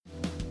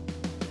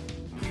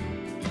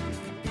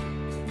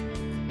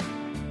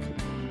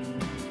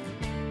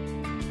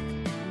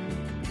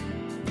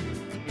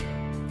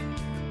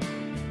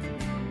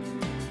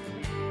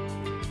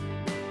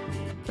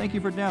Thank you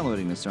for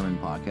downloading the sermon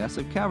podcast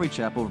of Calvary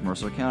Chapel of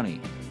Mercer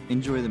County.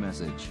 Enjoy the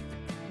message.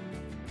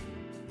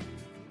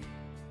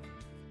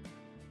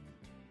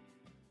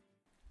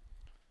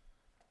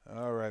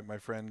 All right, my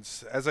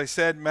friends. As I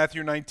said,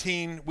 Matthew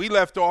 19, we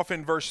left off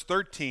in verse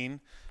 13.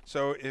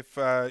 So if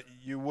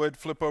you would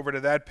flip over to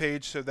that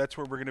page, so that's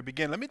where we're going to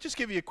begin. Let me just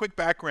give you a quick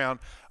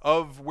background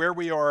of where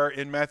we are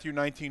in Matthew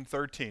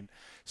 19:13.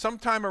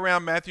 Sometime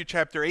around Matthew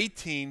chapter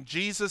 18,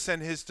 Jesus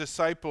and his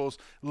disciples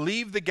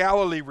leave the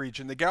Galilee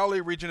region. The Galilee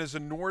region is the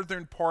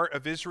northern part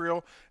of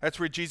Israel. That's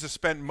where Jesus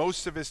spent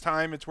most of his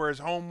time. It's where his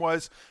home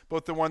was,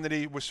 both the one that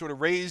he was sort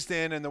of raised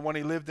in and the one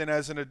he lived in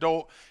as an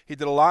adult. He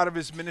did a lot of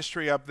his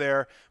ministry up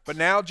there. But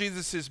now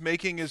Jesus is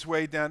making his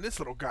way down. This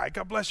little guy,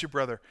 God bless you,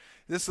 brother.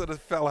 This little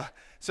fella.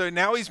 So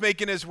now he's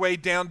making his way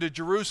down to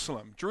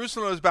Jerusalem.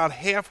 Jerusalem is about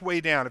halfway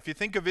down. If you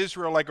think of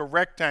Israel like a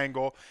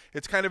rectangle,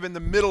 it's kind of in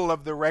the middle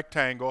of the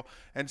rectangle.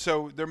 And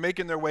so they're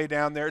making their way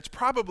down there. It's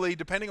probably,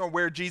 depending on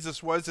where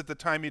Jesus was at the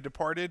time he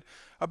departed,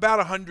 about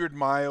 100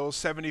 miles,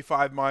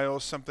 75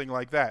 miles, something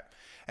like that.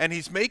 And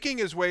he's making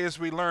his way, as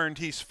we learned,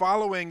 he's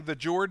following the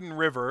Jordan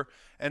River,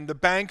 and the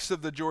banks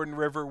of the Jordan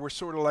River were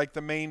sort of like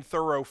the main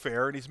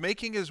thoroughfare, and he's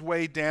making his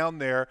way down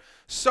there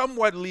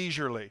somewhat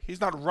leisurely.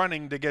 He's not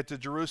running to get to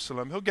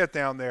Jerusalem. He'll get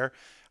down there.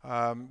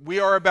 We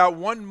are about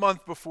 1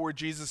 month before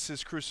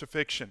Jesus'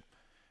 crucifixion,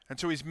 and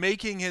so he's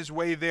making his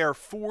way there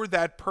for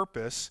that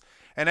purpose.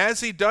 And as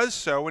he does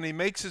so, and he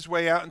makes his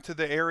way out into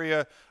the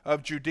area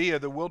of Judea,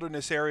 the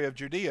wilderness area of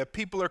Judea,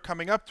 people are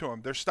coming up to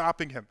him. They're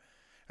stopping him.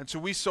 And so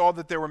we saw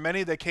that there were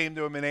many that came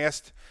to him and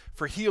asked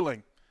for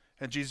healing,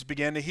 and Jesus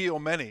began to heal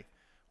many.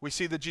 We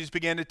see that Jesus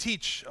began to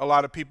teach a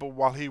lot of people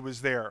while he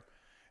was there.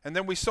 And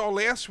then we saw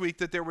last week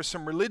that there were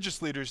some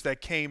religious leaders that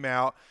came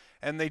out,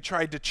 and they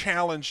tried to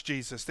challenge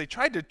Jesus. They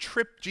tried to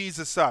trip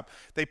Jesus up.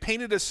 They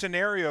painted a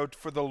scenario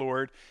for the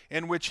Lord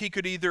in which he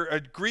could either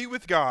agree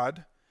with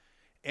God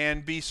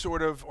and be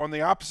sort of on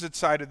the opposite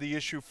side of the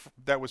issue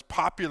that was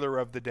popular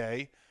of the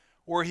day,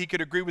 or he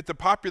could agree with the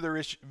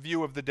popular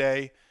view of the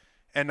day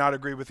and not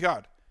agree with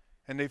God.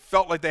 And they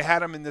felt like they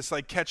had him in this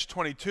like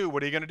catch-22.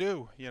 What are you going to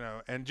do?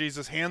 And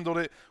Jesus handled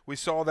it. We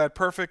saw that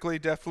perfectly,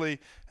 deftly,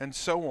 and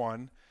so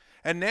on.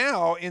 And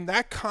now, in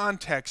that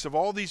context of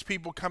all these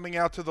people coming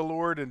out to the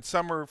Lord, and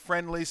some are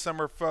friendly,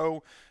 some are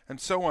foe, and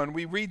so on,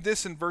 we read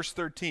this in verse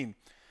 13.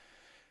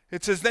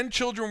 It says, "Then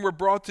children were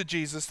brought to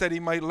Jesus that he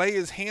might lay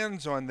his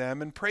hands on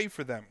them and pray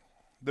for them.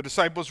 The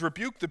disciples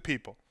rebuked the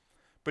people.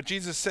 But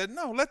Jesus said,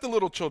 'No, let the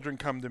little children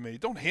come to me.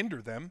 Don't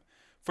hinder them.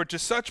 For to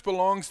such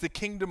belongs the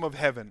kingdom of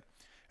heaven.'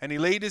 And he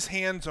laid his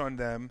hands on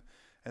them,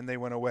 and they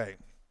went away."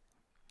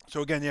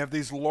 So again, you have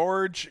these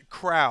large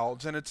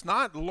crowds, and it's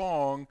not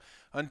long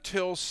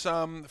until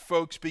some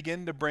folks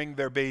begin to bring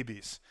their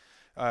babies.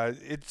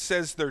 It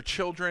says their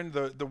children.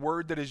 The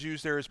word that is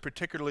used there is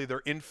particularly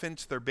their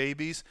infants, their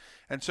babies.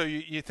 And so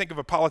you think of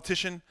a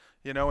politician,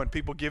 and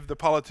people give the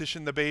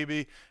politician the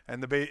baby,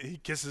 and he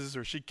kisses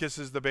or she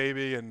kisses the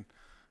baby, and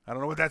I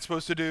don't know what that's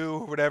supposed to do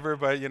or whatever,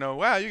 but,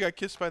 wow, you got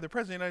kissed by the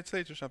President of the United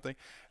States or something.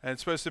 And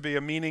it's supposed to be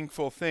a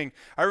meaningful thing.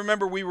 I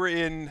remember we were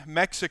in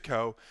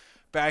Mexico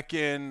back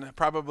in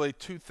probably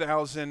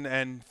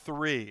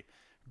 2003.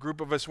 A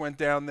group of us went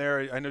down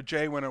there. I know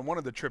Jay went on one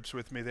of the trips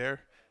with me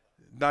there.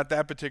 Not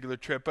that particular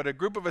trip, but a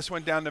group of us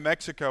went down to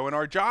Mexico, and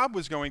our job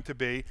was going to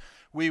be,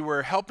 we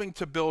were helping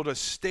to build a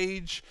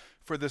stage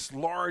for this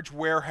large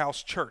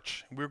warehouse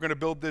church. We were going to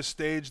build this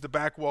stage, the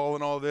back wall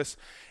and all this,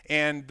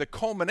 and the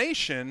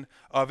culmination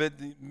of it,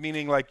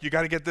 meaning like you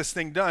got to get this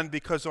thing done,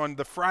 because on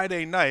the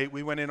Friday night,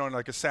 we went in on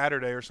like a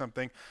Saturday or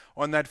something,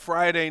 on that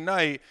Friday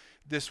night,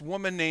 this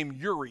woman named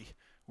Yuri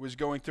was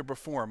going to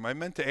perform. I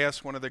meant to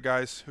ask one of the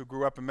guys who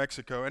grew up in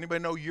Mexico,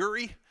 anybody know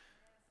Yuri?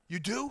 You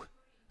do?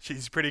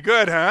 She's pretty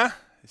good, huh?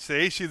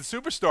 See, she's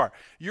a superstar.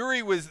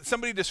 Yuri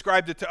somebody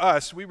described it to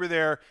us. We were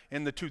there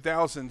in the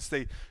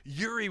 2000s.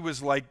 Yuri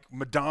was like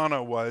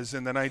Madonna was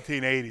in the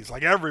 1980s.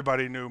 Like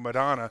everybody knew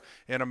Madonna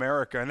in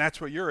America, and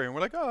that's what Yuri. And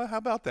we're like, oh, how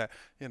about that?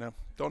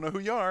 Don't know who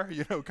you are,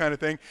 kind of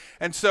thing.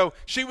 And so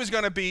she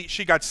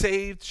got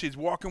saved. She's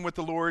walking with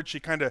the Lord. She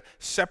kind of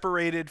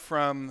separated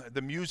from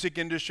the music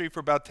industry for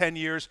about 10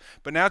 years,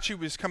 but now she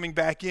was coming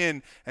back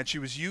in, and she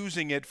was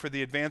using it for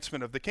the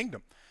advancement of the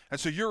kingdom. And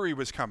so Yuri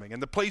was coming,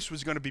 and the place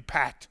was going to be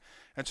packed.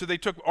 And so they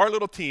took our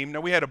little team. Now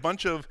we had a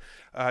bunch of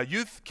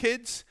youth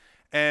kids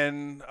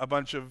and a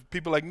bunch of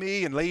people like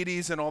me and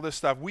ladies and all this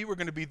stuff. We were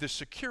going to be the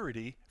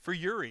security for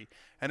Yuri.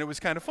 And it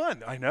was kind of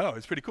fun. I know,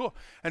 it's pretty cool.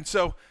 And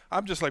so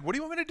I'm just like, what do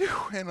you want me to do?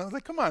 And I was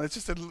like, come on, it's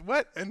just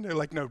what? And they're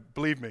like, no,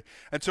 believe me.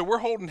 And so we're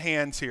holding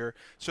hands here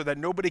so that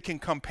nobody can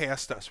come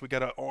past us. We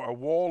got a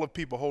wall of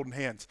people holding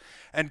hands.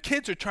 And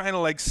kids are trying to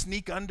like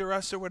sneak under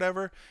us or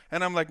whatever.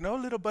 And I'm like, no,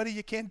 little buddy,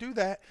 you can't do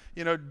that.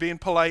 Being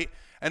polite.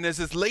 And there's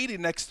this lady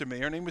next to me.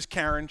 Her name was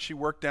Karen. She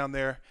worked down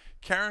there.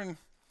 Karen,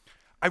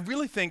 I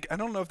really think, I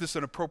don't know if this is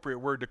an appropriate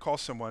word to call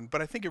someone,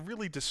 but I think it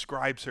really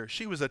describes her.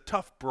 She was a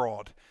tough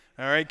broad.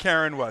 All right,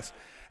 Karen was.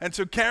 And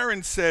so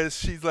Karen says,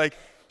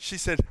 she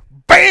said,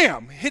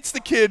 bam, hits the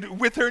kid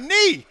with her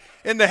knee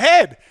in the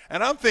head.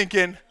 And I'm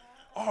thinking,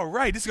 all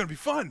right, this is going to be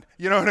fun.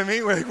 You know what I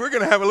mean? We're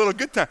going to have a little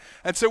good time.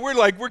 And so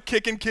we're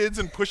kicking kids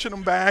and pushing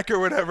them back or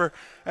whatever.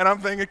 And I'm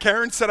thinking,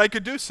 Karen said I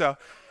could do so.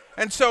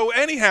 And so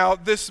anyhow,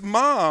 this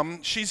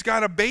mom, she's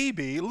got a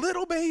baby,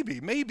 little baby,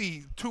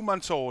 maybe 2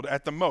 months old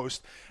at the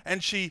most,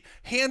 and she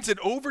hands it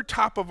over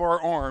top of our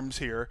arms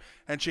here,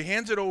 and she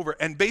hands it over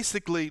and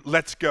basically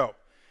lets go.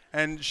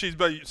 And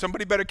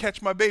somebody better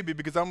catch my baby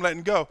because I'm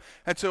letting go.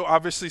 And so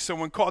obviously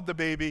someone called the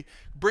baby,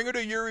 bring her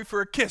to Yuri for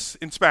a kiss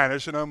in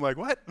Spanish. And I'm like,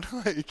 what?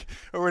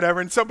 Or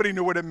whatever. And somebody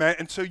knew what it meant.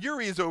 And so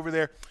Yuri is over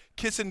there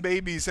kissing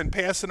babies and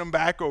passing them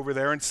back over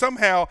there. And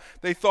somehow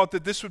they thought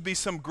that this would be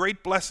some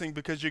great blessing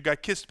because you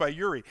got kissed by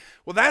Yuri.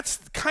 Well, that's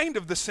kind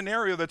of the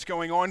scenario that's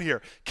going on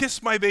here.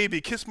 Kiss my baby,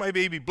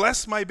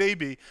 bless my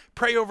baby,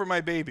 pray over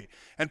my baby.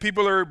 And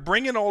people are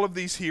bringing all of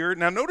these here.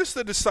 Now notice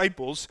the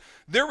disciples,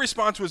 their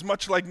response was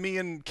much like me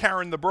and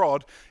Karen the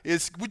Broad,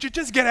 is, would you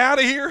just get out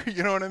of here?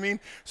 You know what I mean?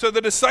 So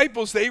the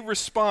disciples, they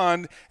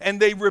respond and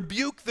they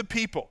rebuke the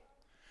people.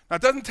 Now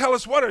it doesn't tell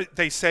us what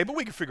they say, but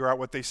we can figure out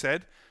what they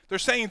said. They're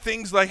saying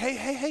things like,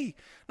 hey,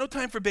 no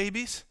time for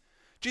babies.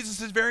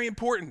 Jesus is very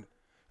important.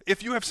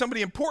 If you have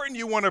somebody important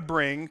you want to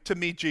bring to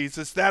meet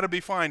Jesus, that'll be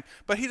fine.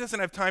 But he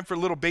doesn't have time for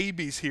little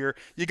babies here.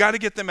 You got to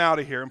get them out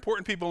of here.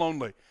 Important people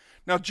only.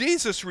 Now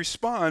Jesus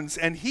responds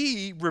and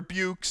he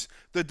rebukes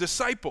the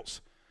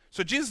disciples.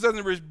 So Jesus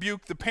doesn't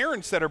rebuke the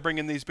parents that are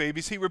bringing these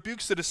babies. He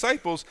rebukes the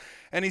disciples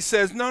and he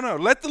says, no,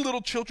 let the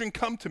little children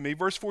come to me.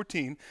 Verse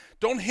 14,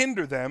 don't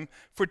hinder them,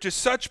 for to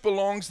such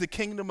belongs the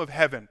kingdom of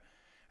heaven.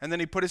 And then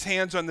he put his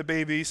hands on the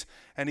babies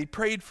and he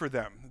prayed for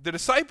them. The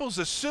disciples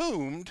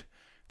assumed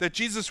that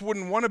Jesus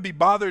wouldn't want to be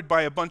bothered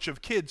by a bunch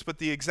of kids, but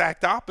the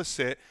exact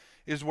opposite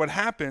is what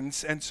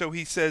happens. And so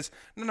he says,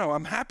 no,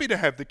 I'm happy to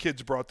have the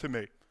kids brought to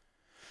me.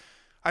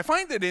 I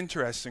find it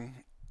interesting.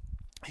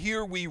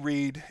 Here we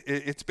read,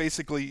 it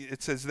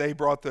says they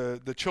brought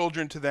the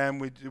children to them.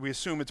 We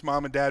assume it's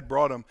mom and dad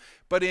brought them.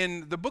 But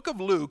in the book of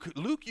Luke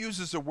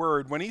uses a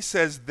word, when he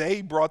says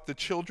they brought the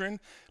children,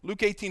 Luke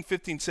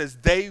 18:15 says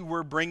they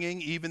were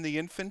bringing even the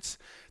infants.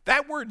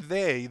 That word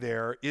they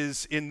there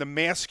is in the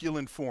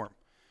masculine form.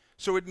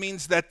 So it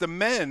means that the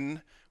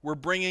men were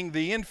bringing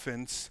the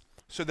infants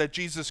so that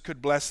Jesus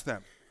could bless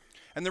them.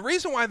 And the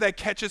reason why that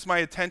catches my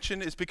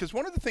attention is because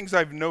one of the things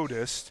I've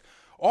noticed,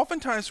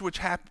 oftentimes what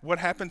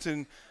happens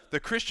in the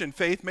Christian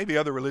faith, maybe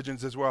other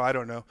religions as well, I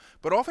don't know,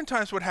 but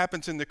oftentimes what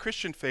happens in the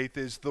Christian faith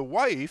is the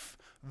wife,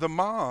 the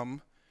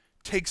mom,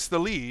 takes the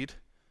lead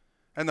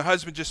and the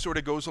husband just sort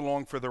of goes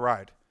along for the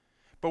ride.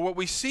 But what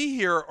we see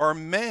here are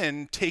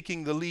men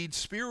taking the lead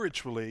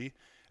spiritually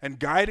and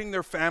guiding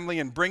their family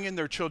and bringing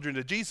their children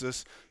to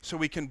Jesus so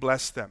we can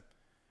bless them.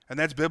 And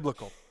that's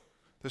biblical.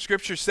 The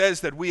scripture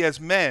says that we as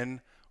men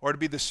are to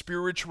be the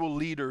spiritual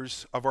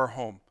leaders of our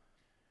home.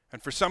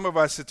 And for some of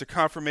us, it's a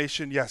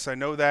confirmation, yes, I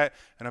know that,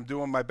 and I'm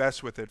doing my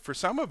best with it. For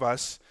some of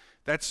us,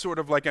 that's sort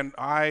of like an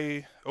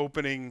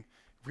eye-opening,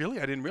 really,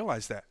 I didn't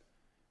realize that.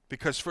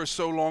 Because for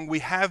so long, we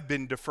have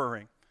been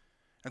deferring.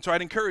 And so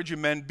I'd encourage you,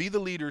 men, be the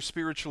leader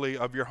spiritually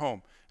of your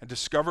home and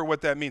discover what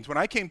that means. When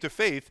I came to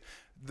faith,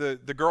 the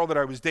girl that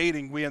I was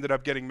dating, we ended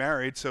up getting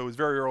married, so it was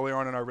very early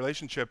on in our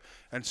relationship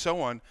and so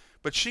on.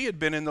 But she had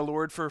been in the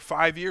Lord for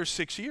 5 years,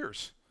 6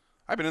 years.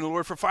 I've been in the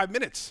Lord for 5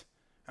 minutes.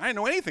 I didn't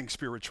know anything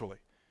spiritually.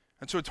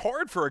 And so it's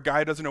hard for a guy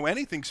who doesn't know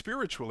anything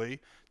spiritually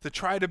to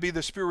try to be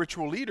the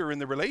spiritual leader in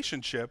the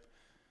relationship,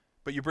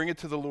 but you bring it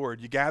to the Lord.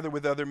 You gather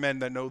with other men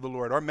that know the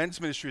Lord. Our men's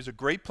ministry is a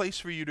great place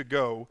for you to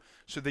go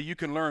so that you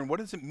can learn, what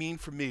does it mean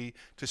for me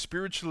to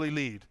spiritually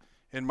lead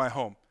in my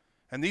home?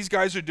 And these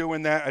guys are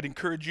doing that. I'd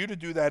encourage you to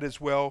do that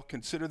as well.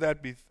 Consider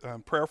that, be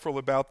prayerful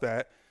about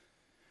that.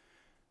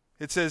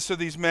 It says, so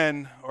these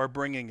men are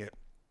bringing it.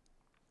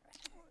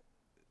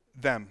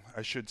 Them,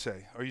 I should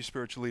say. Are you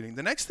spiritual leading?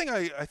 The next thing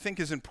I think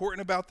is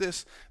important about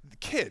this, the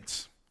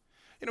kids.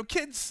 You know,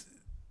 kids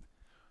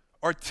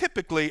are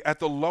typically at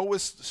the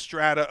lowest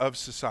strata of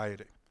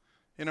society.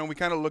 You know, we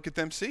kind of look at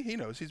them, see, he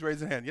knows, he's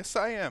raising a hand. Yes,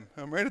 I am.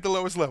 I'm right at the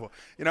lowest level.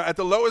 You know, at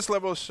the lowest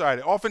level of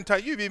society.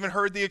 Oftentimes, you've even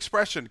heard the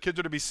expression, kids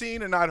are to be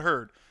seen and not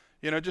heard.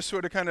 You know, just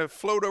sort of kind of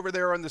float over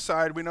there on the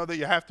side. We know that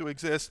you have to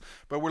exist,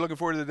 but we're looking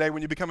forward to the day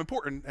when you become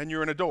important and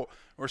you're an adult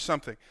or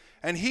something.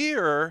 And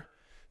here,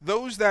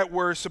 those that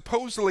were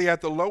supposedly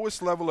at the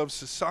lowest level of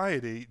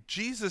society,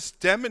 Jesus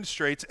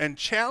demonstrates and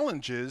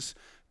challenges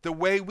the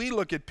way we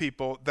look at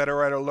people that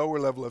are at a lower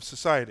level of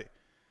society.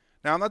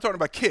 Now, I'm not talking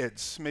about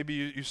kids. Maybe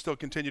you still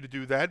continue to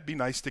do that, be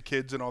nice to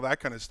kids and all that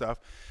kind of stuff.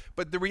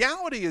 But the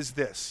reality is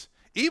this.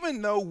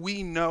 Even though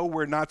we know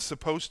we're not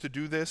supposed to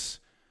do this,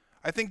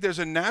 I think there's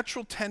a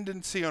natural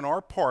tendency on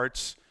our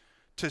parts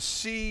to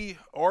see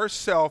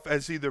ourselves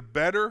as either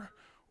better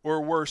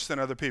or worse than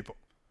other people.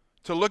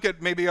 To look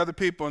at maybe other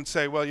people and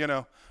say, well, you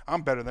know,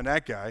 I'm better than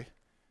that guy.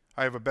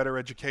 I have a better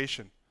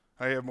education.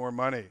 I have more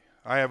money.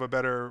 I have a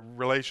better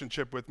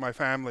relationship with my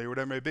family, or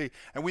whatever it may be.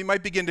 And we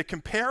might begin to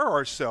compare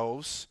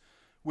ourselves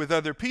with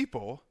other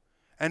people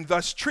and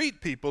thus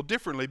treat people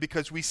differently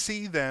because we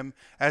see them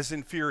as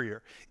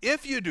inferior.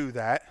 If you do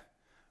that,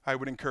 I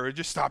would encourage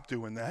you, stop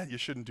doing that. You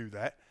shouldn't do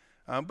that.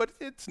 but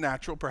it's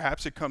natural.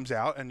 Perhaps it comes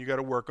out and you got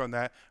to work on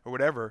that or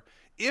whatever.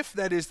 If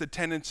that is the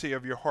tendency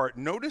of your heart,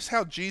 notice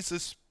how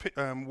Jesus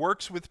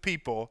works with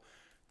people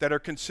that are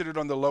considered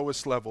on the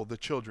lowest level, the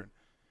children.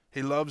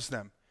 He loves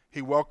them.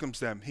 He welcomes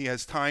them. He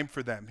has time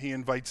for them. He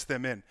invites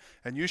them in.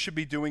 And you should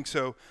be doing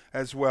so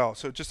as well.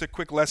 So just a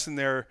quick lesson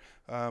there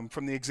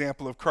from the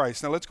example of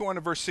Christ. Now let's go on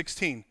to verse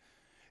 16.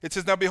 It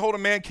says, "Now behold, a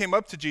man came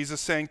up to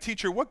Jesus saying,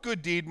 'Teacher, what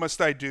good deed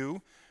must I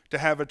do to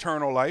have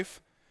eternal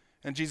life?'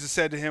 And Jesus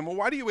said to him, 'Well,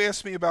 why do you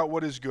ask me about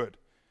what is good?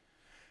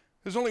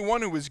 There's only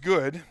one who is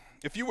good.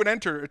 If you would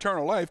enter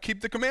eternal life, keep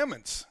the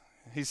commandments.'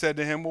 He said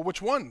to him, 'Well,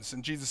 which ones?'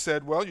 And Jesus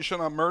said, 'Well, you shall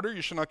not murder,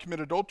 you shall not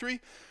commit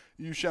adultery,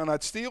 you shall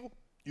not steal,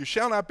 you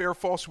shall not bear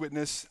false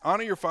witness,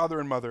 honor your father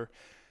and mother,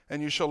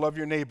 and you shall love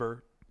your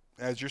neighbor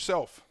as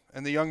yourself.'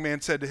 And the young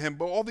man said to him,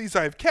 'But all these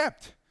I have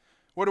kept.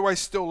 What do I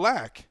still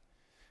lack?'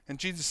 And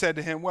Jesus said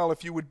to him, 'Well,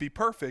 if you would be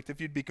perfect, if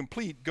you'd be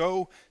complete,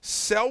 go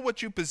sell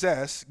what you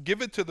possess,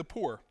 give it to the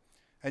poor,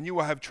 and you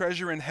will have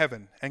treasure in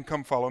heaven, and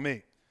come follow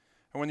me.'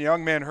 And when the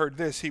young man heard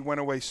this, he went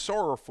away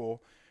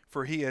sorrowful,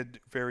 for he had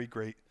very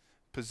great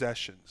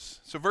possessions."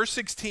 So verse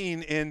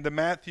 16 in the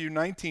Matthew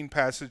 19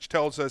 passage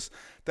tells us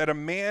that a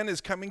man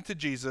is coming to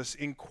Jesus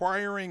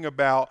inquiring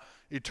about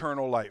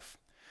eternal life.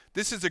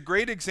 This is a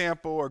great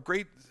example,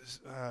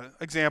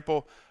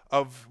 example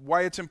of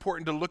why it's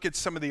important to look at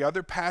some of the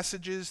other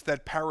passages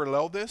that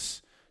parallel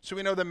this. So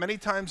we know that many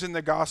times in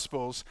the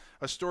Gospels,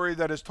 a story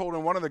that is told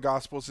in one of the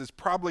Gospels is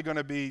probably going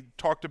to be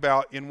talked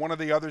about in one of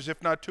the others,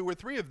 if not two or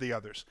three of the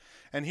others.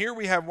 And here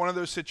we have one of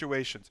those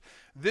situations.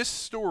 This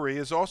story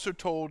is also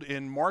told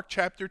in Mark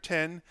chapter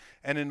 10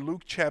 and in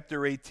Luke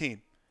chapter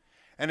 18.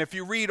 And if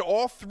you read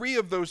all three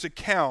of those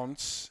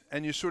accounts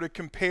and you sort of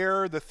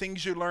compare the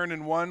things you learn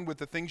in one with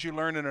the things you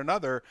learn in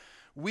another,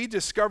 we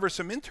discover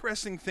some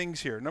interesting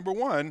things here. Number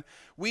one,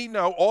 we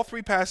know all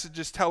three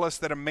passages tell us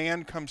that a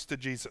man comes to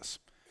Jesus.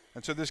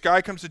 And so this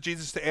guy comes to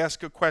Jesus to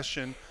ask a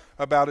question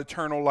about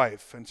eternal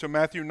life. And so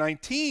Matthew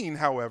 19,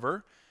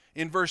 however,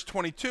 in verse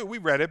 22, we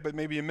read it, but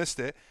maybe you missed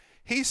it.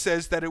 He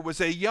says that it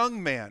was a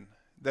young man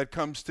that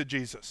comes to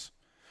Jesus.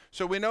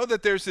 So we know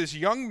that there's this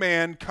young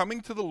man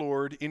coming to the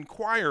Lord,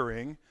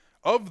 inquiring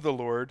of the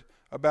Lord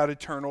about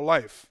eternal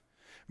life.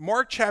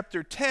 Mark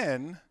chapter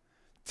 10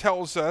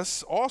 tells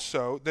us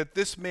also that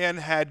this man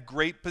had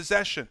great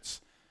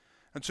possessions.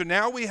 And so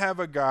now we have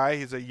a guy,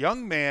 he's a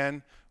young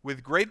man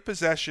with great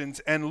possessions,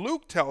 and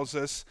Luke tells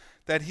us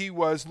that he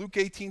was, Luke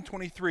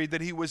 18:23,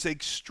 that he was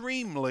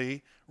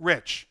extremely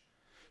rich.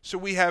 So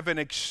we have an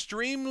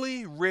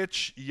extremely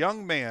rich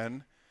young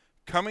man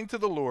coming to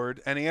the Lord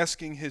and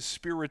asking his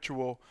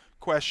spiritual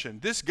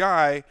question. This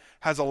guy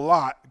has a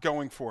lot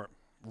going for him.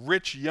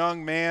 Rich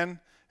young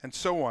man and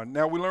so on.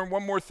 Now we learn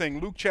one more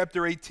thing. Luke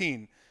chapter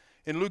 18.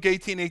 In Luke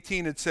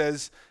 18:18 it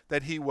says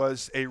that he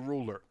was a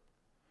ruler.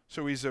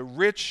 So he's a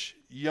rich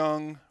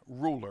young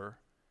ruler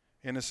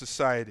in a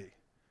society.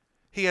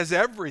 He has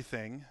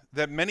everything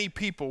that many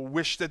people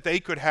wish that they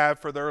could have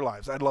for their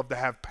lives. I'd love to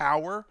have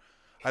power.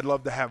 I'd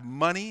love to have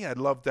money. I'd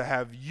love to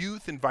have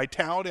youth and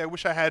vitality. I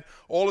wish I had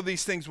all of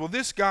these things. Well,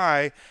 this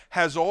guy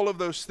has all of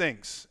those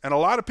things. And a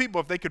lot of people,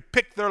 if they could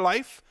pick their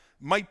life,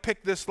 might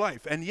pick this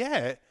life. And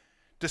yet,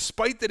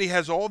 despite that he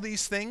has all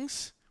these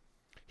things,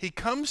 he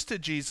comes to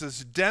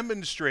Jesus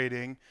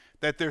demonstrating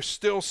that there's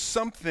still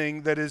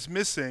something that is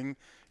missing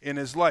in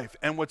his life.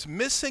 And what's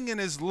missing in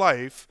his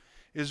life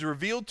is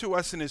revealed to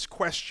us in his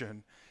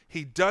question.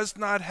 He does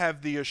not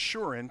have the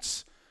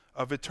assurance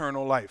of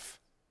eternal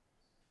life.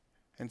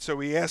 And so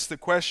he asks the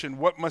question,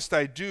 what must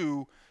I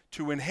do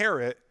to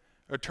inherit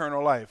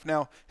eternal life?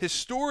 Now,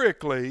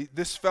 historically,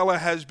 this fella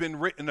has been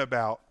written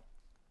about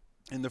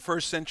in the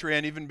first century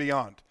and even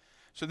beyond.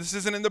 So this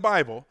isn't in the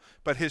Bible,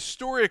 but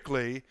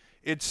historically,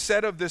 it's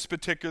said of this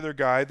particular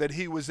guy that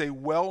he was a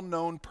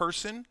well-known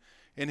person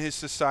in his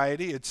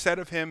society. It's said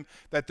of him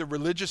that the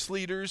religious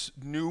leaders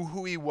knew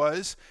who he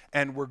was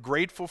and were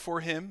grateful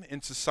for him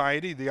in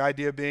society. The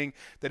idea being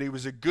that he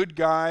was a good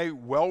guy,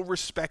 well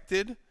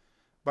respected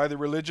by the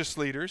religious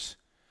leaders.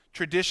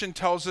 Tradition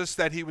tells us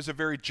that he was a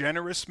very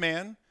generous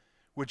man,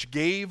 which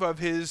gave of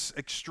his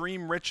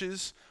extreme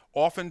riches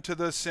often to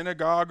the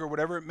synagogue or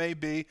whatever it may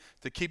be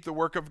to keep the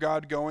work of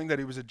God going, that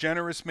he was a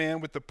generous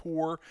man with the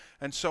poor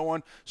and so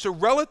on. So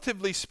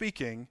relatively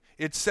speaking,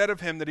 it's said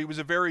of him that he was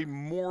a very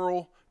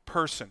moral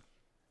person.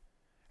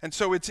 And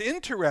so it's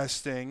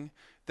interesting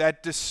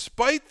that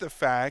despite the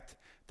fact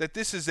that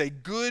this is a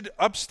good,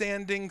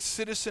 upstanding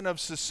citizen of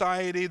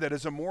society that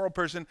is a moral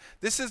person,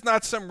 this is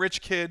not some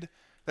rich kid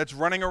that's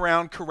running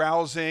around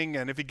carousing,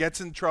 and if he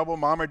gets in trouble,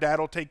 mom or dad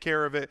will take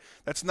care of it.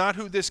 That's not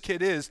who this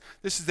kid is.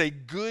 This is a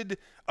good,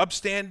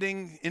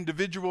 upstanding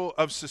individual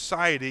of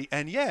society,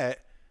 and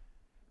yet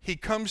he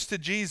comes to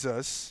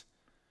Jesus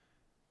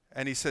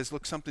and he says,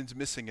 look, something's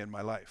missing in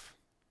my life.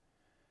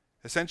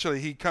 Essentially,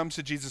 he comes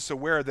to Jesus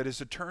aware that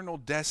his eternal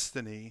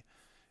destiny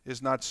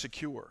is not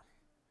secure.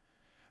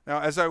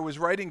 Now, as I was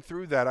writing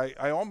through that,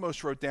 I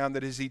almost wrote down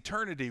that his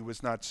eternity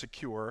was not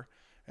secure,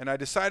 And I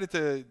decided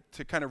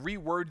to kind of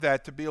reword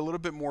that to be a little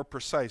bit more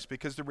precise,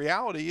 because the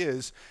reality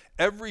is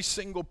every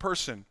single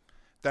person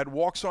that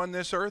walks on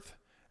this earth,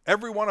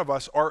 every one of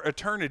us, our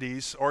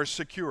eternities are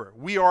secure.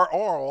 We are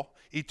all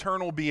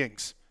eternal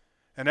beings.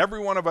 And every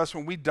one of us,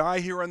 when we die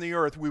here on the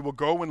earth, we will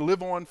go and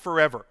live on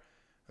forever.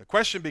 The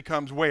question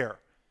becomes where?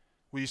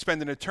 Will you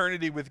spend an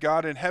eternity with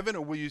God in heaven,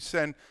 or will you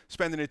spend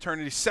an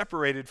eternity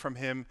separated from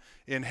him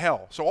in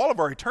hell? So all of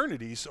our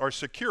eternities are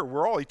secure.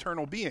 We're all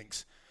eternal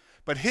beings.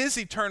 But his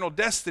eternal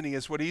destiny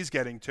is what he's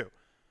getting to.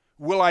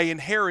 Will I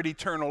inherit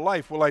eternal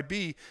life? Will I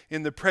be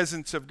in the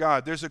presence of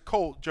God? There's a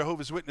cult,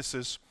 Jehovah's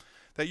Witnesses,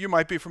 that you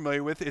might be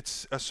familiar with.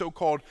 It's a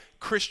so-called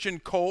Christian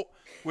cult,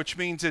 which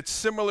means it's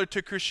similar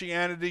to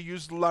Christianity,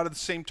 used a lot of the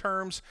same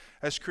terms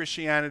as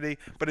Christianity,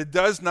 but it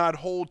does not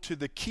hold to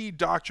the key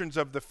doctrines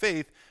of the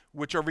faith,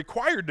 which are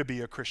required to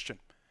be a Christian.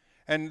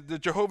 And the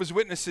Jehovah's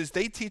Witnesses,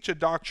 they teach a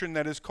doctrine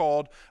that is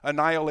called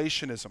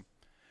annihilationism.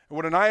 And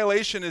what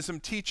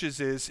annihilationism teaches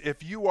is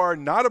if you are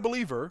not a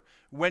believer,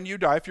 when you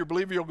die, if you're a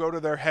believer, you'll go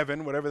to their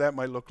heaven, whatever that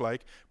might look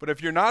like. But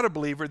if you're not a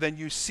believer, then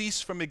you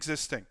cease from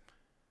existing.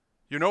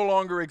 You no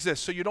longer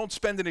exist. So you don't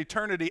spend an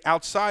eternity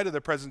outside of the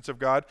presence of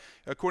God.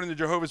 According to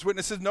Jehovah's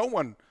Witnesses, no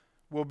one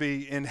will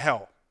be in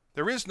hell.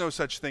 There is no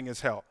such thing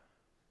as hell.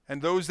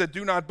 And those that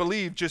do not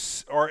believe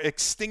just are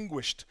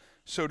extinguished,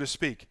 so to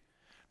speak.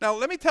 Now,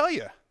 let me tell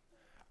you,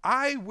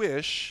 I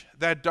wish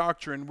that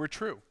doctrine were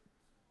true.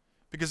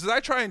 Because as I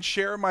try and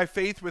share my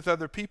faith with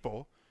other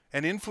people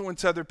and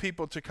influence other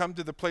people to come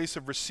to the place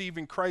of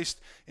receiving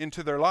Christ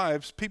into their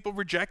lives, people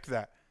reject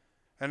that.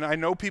 And I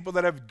know people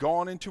that have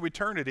gone into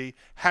eternity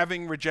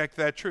having reject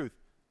that truth.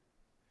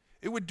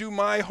 It would do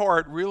my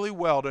heart really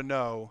well to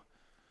know,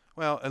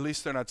 well, at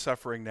least they're not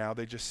suffering now.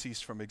 They just cease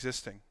from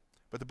existing.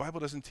 But the Bible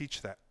doesn't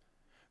teach that.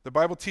 The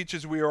Bible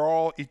teaches we are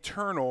all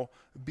eternal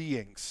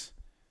beings.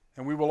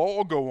 And we will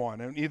all go on.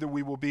 And either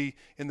we will be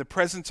in the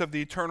presence of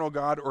the eternal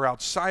God or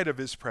outside of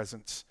his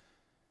presence.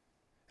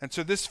 And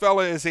so this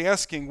fella is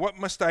asking, what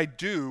must I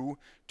do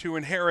to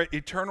inherit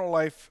eternal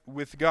life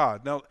with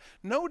God? Now,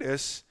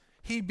 notice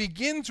he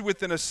begins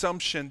with an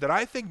assumption that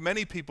I think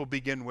many people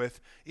begin with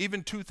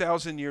even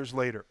 2,000 years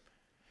later.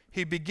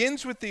 He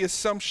begins with the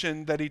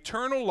assumption that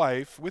eternal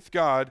life with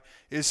God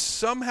is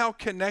somehow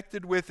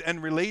connected with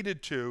and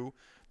related to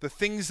the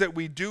things that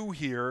we do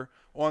here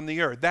on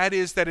the earth. That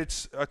is, that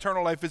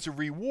eternal life is a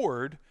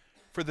reward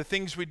for the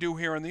things we do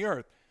here on the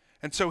earth.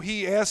 And so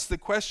he asks the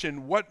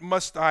question, what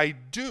must I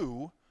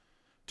do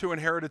to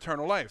inherit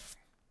eternal life?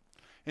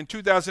 In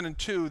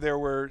 2002, there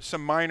were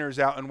some miners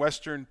out in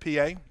western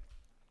PA.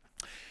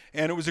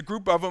 And it was a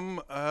group of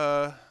them,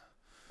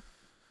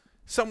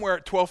 somewhere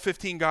 12,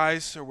 15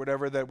 guys or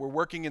whatever, that were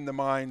working in the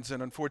mines.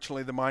 And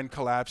unfortunately, the mine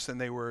collapsed and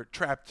they were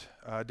trapped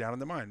down in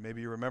the mine.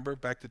 Maybe you remember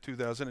back to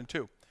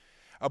 2002.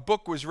 A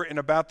book was written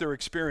about their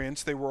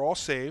experience. They were all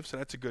saved, so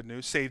that's a good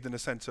news. Saved in the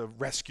sense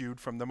of rescued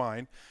from the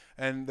mine.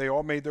 And they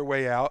all made their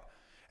way out.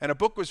 And a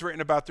book was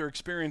written about their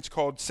experience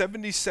called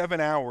 77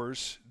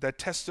 Hours That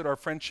Tested Our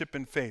Friendship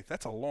and Faith.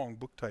 That's a long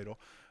book title.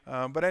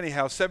 But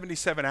anyhow,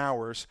 77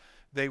 hours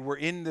they were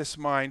in this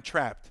mine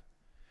trapped.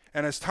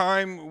 And as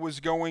time was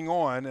going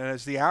on and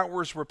as the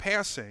hours were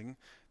passing,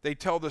 they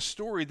tell the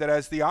story that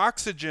as the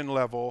oxygen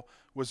level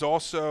was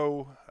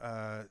also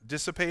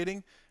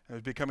dissipating, it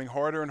was becoming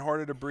harder and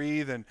harder to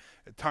breathe, and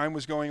time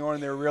was going on,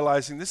 and they were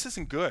realizing this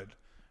isn't good.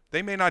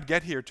 They may not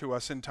get here to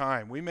us in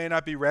time. We may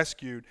not be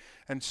rescued,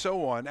 and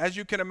so on. As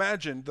you can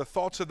imagine, the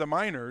thoughts of the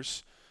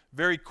miners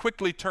very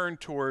quickly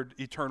turned toward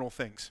eternal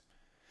things.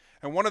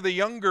 And one of the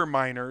younger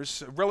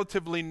miners,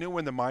 relatively new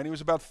in the mine, he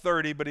was about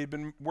 30, but he'd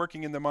been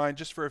working in the mine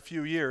just for a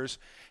few years.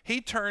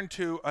 He turned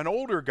to an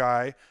older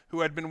guy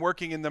who had been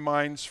working in the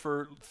mines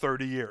for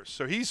 30 years.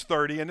 So he's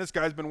 30, and this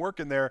guy's been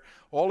working there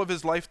all of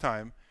his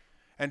lifetime.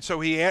 And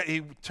so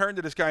he turned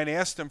to this guy and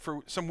asked him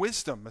for some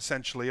wisdom,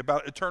 essentially,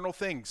 about eternal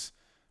things.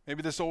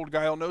 Maybe this old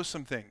guy will know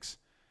some things.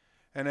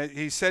 And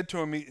he said to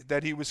him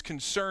that he was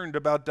concerned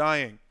about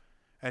dying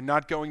and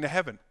not going to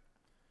heaven.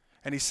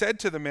 And he said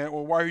to the man,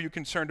 well, why are you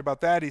concerned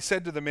about that? He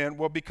said to the man,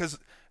 well, because,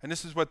 and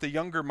this is what the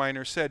younger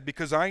miner said,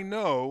 because I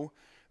know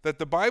that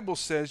the Bible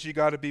says you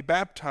got to be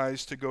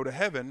baptized to go to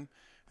heaven,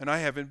 and I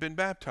haven't been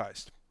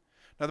baptized.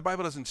 Now, the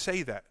Bible doesn't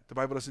say that. The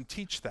Bible doesn't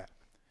teach that.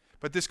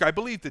 But this guy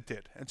believed it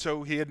did. And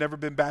so he had never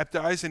been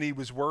baptized, and he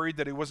was worried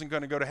that he wasn't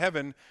going to go to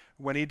heaven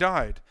when he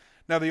died.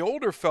 Now, the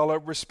older fellow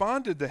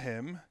responded to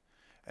him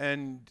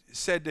and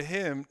said to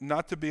him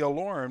not to be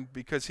alarmed,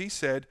 because he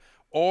said,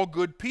 all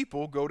good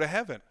people go to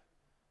heaven.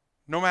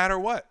 No matter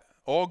what,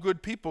 all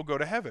good people go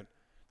to heaven.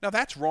 Now,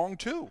 that's wrong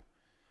too.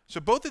 So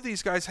both of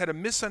these guys had a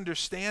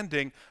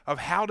misunderstanding of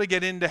how to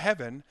get into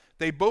heaven.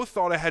 They both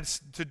thought it had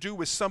to do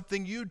with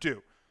something you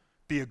do.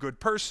 Be a good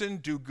person,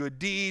 do good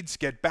deeds,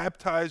 get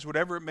baptized,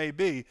 whatever it may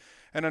be.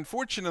 And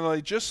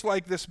unfortunately, just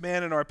like this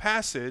man in our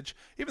passage,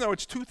 even though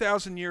it's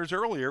 2,000 years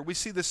earlier, we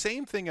see the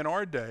same thing in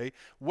our day.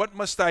 What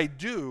must I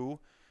do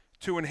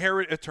to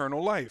inherit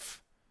eternal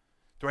life?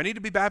 Do I need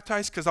to be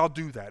baptized? Because I'll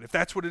do that. If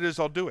that's what it is,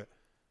 I'll do it.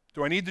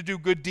 Do I need to do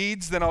good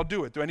deeds? Then I'll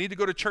do it. Do I need to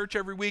go to church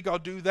every week? I'll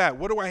do that.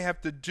 What do I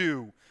have to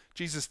do?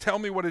 Jesus, tell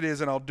me what it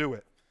is and I'll do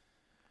it.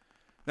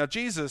 Now,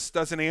 Jesus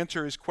doesn't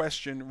answer his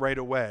question right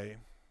away.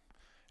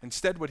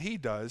 Instead, what he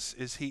does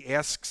is he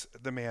asks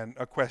the man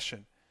a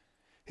question.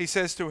 He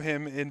says to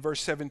him in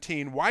verse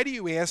 17, "Why do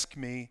you ask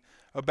me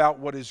about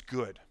what is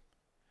good?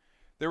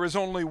 There is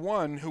only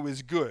one who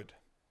is good.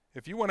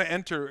 If you want to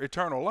enter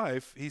eternal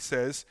life," he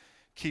says,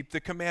 "keep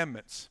the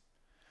commandments."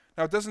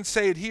 Now, it doesn't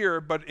say it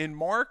here, but in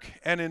Mark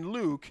and in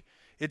Luke,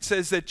 it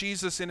says that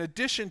Jesus, in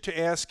addition to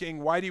asking,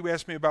 "Why do you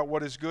ask me about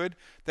what is good?"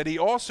 that he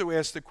also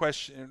asks the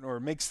question, or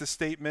makes the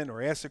statement,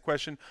 or asks the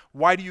question,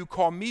 "Why do you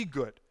call me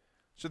good?"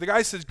 So the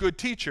guy says, "Good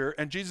teacher,"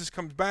 and Jesus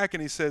comes back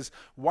and he says,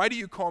 "Why do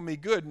you call me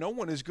good? No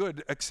one is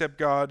good except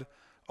God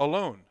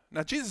alone."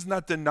 Now, Jesus is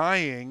not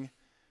denying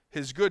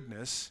his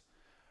goodness,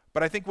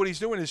 but I think what he's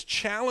doing is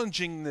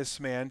challenging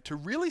this man to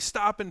really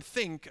stop and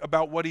think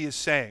about what he is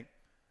saying.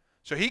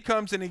 So he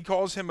comes and he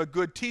calls him a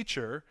good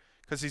teacher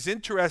because he's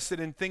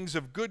interested in things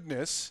of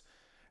goodness.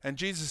 And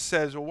Jesus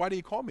says, "Well, why do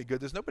you call me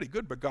good? There's nobody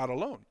good but God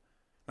alone.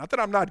 Not that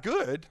I'm not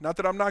good, not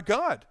that I'm not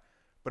God,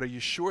 but are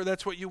you sure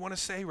that's what you want to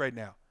say right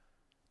now?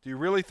 Do you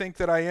really think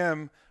that I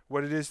am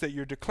what it is that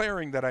you're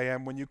declaring that I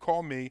am when you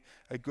call me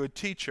a good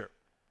teacher?"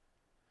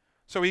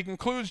 So he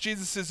concludes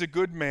Jesus is a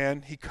good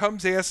man. He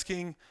comes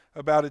asking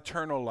about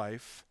eternal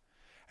life.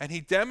 And he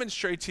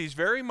demonstrates he's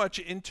very much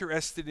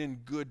interested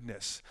in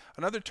goodness.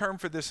 Another term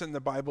for this in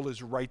the Bible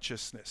is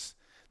righteousness.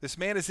 This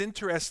man is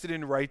interested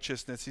in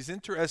righteousness. He's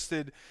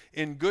interested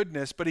in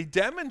goodness, but he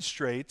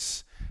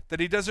demonstrates that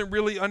he doesn't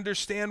really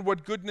understand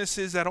what goodness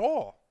is at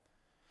all.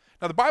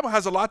 Now, the Bible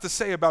has a lot to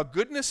say about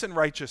goodness and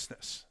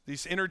righteousness,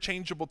 these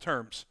interchangeable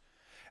terms.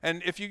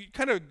 And if you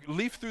kind of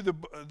leaf through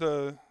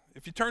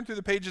if you turn through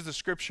the pages of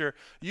Scripture,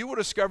 you will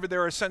discover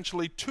there are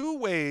essentially two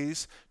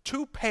ways,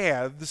 two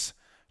paths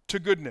to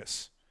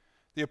goodness.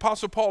 The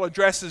Apostle Paul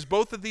addresses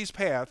both of these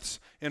paths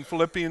in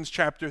Philippians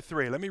chapter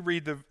 3. Let me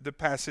read the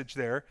passage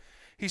there.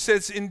 He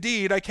says,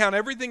 "Indeed, I count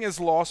everything as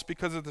loss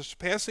because of the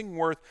surpassing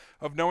worth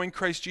of knowing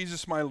Christ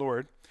Jesus my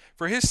Lord.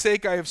 For his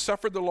sake I have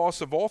suffered the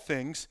loss of all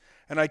things,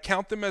 and I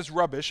count them as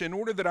rubbish, in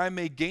order that I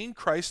may gain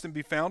Christ and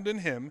be found in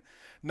him,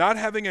 not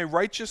having a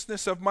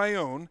righteousness of my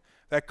own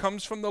that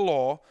comes from the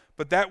law,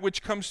 but that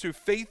which comes through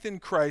faith in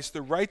Christ,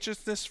 the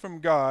righteousness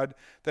from God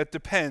that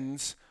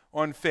depends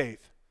on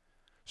faith."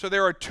 So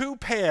there are two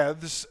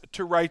paths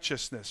to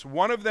righteousness.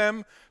 One of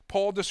them,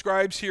 Paul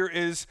describes here,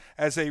 is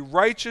as a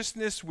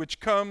righteousness which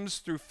comes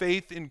through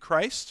faith in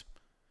Christ.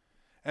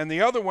 And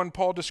the other one,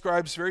 Paul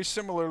describes very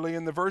similarly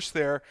in the verse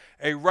there,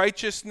 a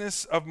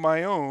righteousness of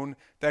my own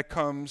that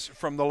comes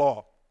from the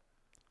law.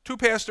 Two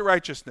paths to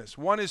righteousness.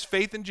 One is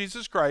faith in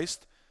Jesus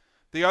Christ.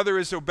 The other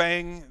is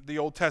obeying the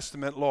Old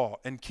Testament law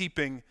and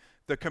keeping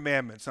the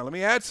commandments. Now let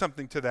me add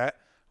something to that,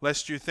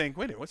 lest you think,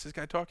 wait a minute, what's this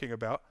guy talking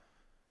about?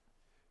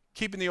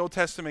 Keeping the Old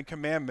Testament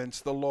commandments,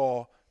 the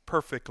law,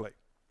 perfectly.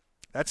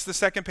 That's the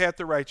second path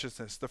to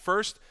righteousness. The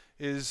first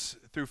is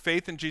through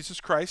faith in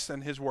Jesus Christ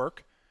and his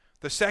work.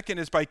 The second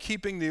is by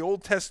keeping the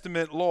Old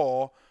Testament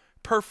law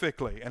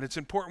perfectly. And it's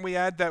important we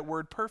add that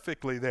word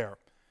perfectly there.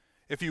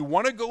 If you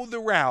want to go the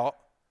route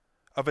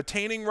of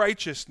attaining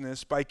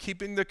righteousness by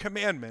keeping the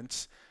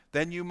commandments,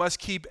 then you must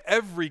keep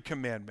every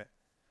commandment,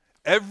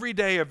 every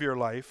day of your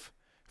life,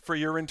 for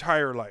your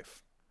entire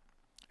life.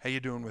 How you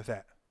doing with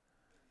that?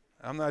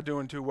 I'm not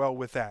doing too well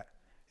with that.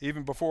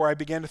 Even before I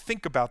began to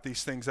think about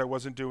these things, I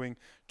wasn't doing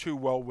too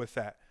well with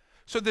that.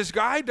 So this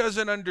guy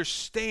doesn't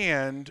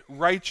understand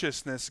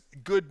righteousness,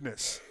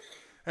 goodness.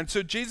 And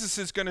so Jesus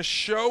is going to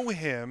show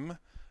him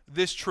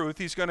this truth.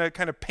 He's going to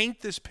kind of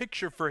paint this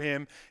picture for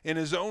him in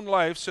his own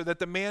life so that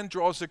the man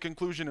draws the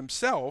conclusion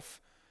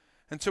himself.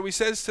 And so he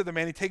says to the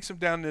man, he takes him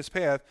down this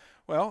path,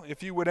 well,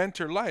 if you would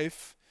enter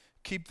life,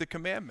 keep the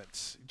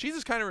commandments.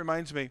 Jesus kind of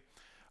reminds me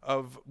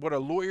of what a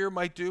lawyer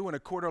might do in a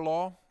court of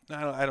law.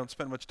 I don't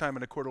spend much time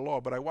in a court of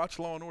law, but I watch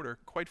Law and Order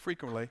quite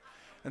frequently,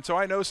 and so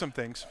I know some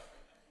things.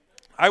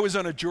 I was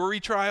on a jury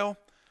trial.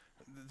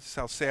 This is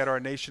how sad our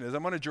nation is.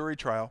 I'm on a jury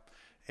trial,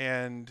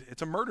 and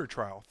it's a murder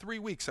trial. 3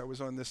 weeks I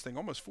was on this thing,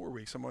 almost 4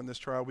 weeks I'm on this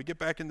trial. We get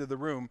back into the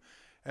room,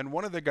 and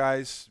one of the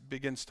guys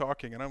begins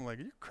talking, and I'm like,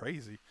 "You're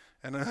crazy."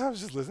 And I was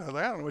just listening. I was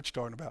like, "I don't know what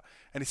you're talking about."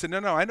 And he said,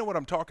 No, I know what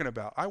I'm talking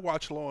about. I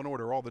watch Law and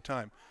Order all the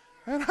time.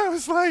 And I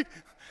was like,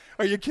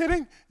 "Are you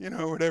kidding?"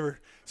 Whatever.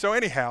 So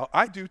anyhow,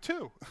 I do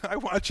too. I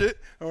watch it,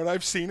 or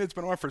I've seen it. It's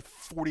been on for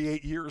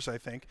 48 years, I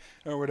think,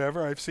 or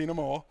whatever. I've seen them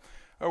all,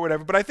 or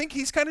whatever. But I think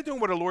he's kind of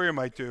doing what a lawyer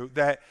might do,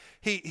 that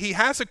he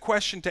has a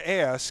question to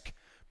ask,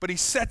 but he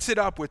sets it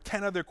up with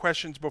 10 other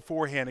questions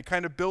beforehand. It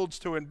kind of builds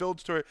to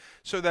it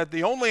so that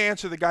the only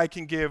answer the guy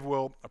can give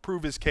will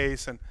prove his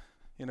case, and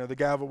the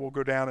gavel will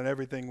go down and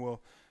everything will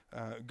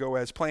go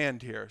as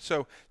planned here.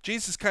 So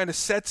Jesus kind of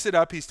sets it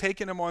up. He's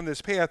taking him on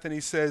this path, and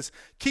he says,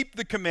 keep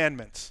the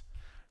commandments.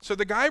 So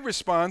the guy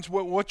responds,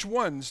 well, which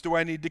ones do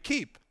I need to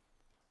keep?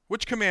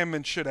 Which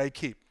commandments should I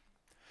keep?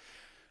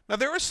 Now,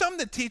 there are some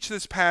that teach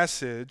this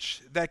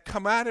passage that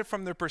come at it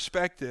from the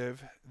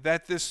perspective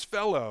that this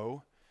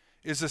fellow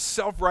is a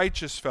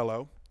self-righteous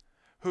fellow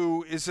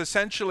who is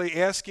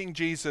essentially asking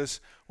Jesus,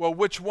 well,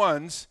 which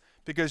ones?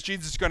 Because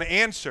Jesus is going to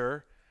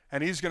answer,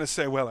 and he's going to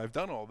say, well, I've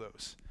done all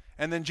those.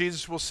 And then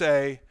Jesus will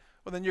say,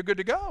 well, then you're good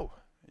to go.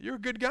 You're a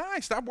good guy.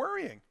 Stop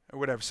worrying, or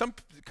whatever. Some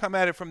come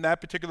at it from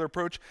that particular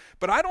approach,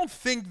 but I don't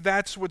think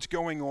that's what's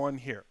going on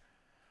here.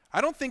 I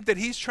don't think that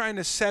he's trying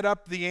to set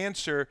up the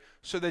answer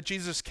so that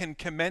Jesus can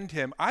commend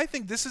him. I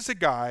think this is a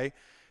guy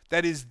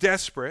that is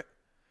desperate,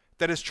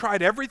 that has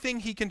tried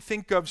everything he can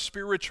think of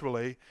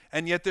spiritually,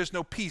 and yet there's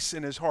no peace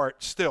in his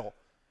heart still.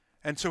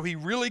 And so he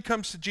really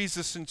comes to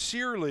Jesus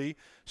sincerely,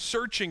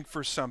 searching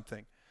for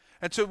something.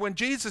 And so when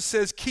Jesus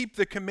says, keep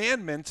the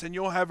commandments and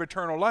you'll have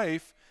eternal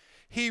life,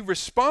 he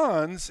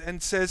responds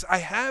and says, I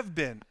have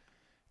been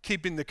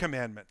keeping the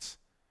commandments,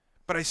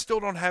 but I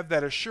still don't have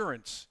that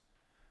assurance.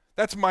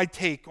 That's my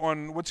take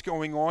on what's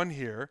going on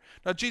here.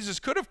 Now, Jesus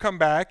could have come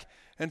back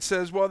and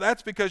says, well,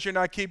 that's because you're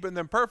not keeping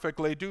them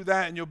perfectly. Do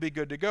that and you'll be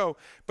good to go.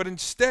 But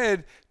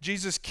instead,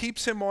 Jesus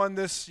keeps him on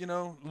this,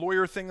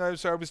 lawyer thing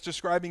as I was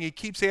describing. He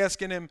keeps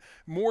asking him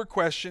more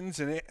questions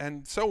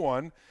and so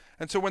on.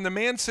 And so when the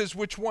man says,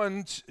 which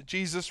ones,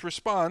 Jesus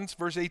responds,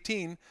 verse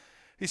 18,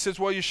 he says,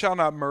 well, you shall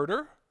not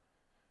murder.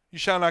 You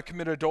shall not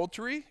commit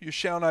adultery. You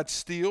shall not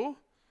steal.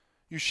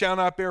 You shall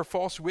not bear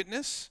false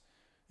witness.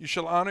 You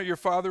shall honor your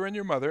father and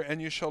your mother,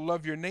 and you shall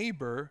love your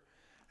neighbor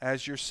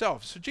as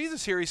yourself. So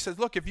Jesus here, he says,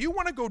 look, if you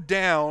want to go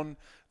down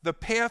the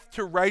path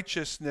to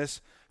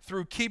righteousness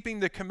through keeping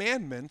the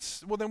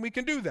commandments, well, then we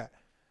can do that.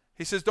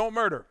 He says, don't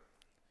murder.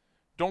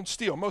 Don't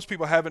steal. Most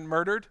people haven't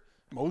murdered.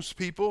 Most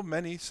people,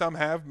 some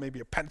have, maybe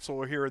a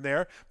pencil here and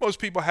there. Most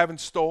people haven't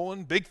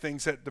stolen, big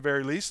things at the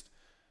very least.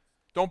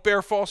 Don't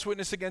bear false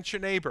witness against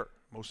your neighbor.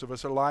 Most of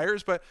us are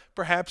liars, but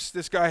perhaps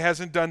this guy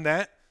hasn't done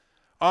that.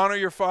 Honor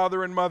your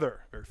father and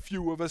mother. Very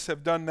few of us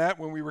have done that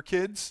when we were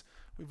kids.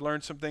 We've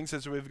learned some things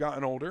as we've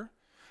gotten older.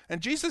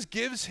 And Jesus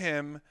gives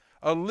him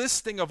a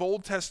listing of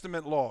Old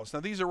Testament laws. Now,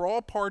 these are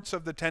all parts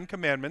of the Ten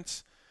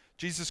Commandments.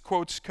 Jesus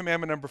quotes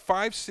commandment number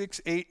 5,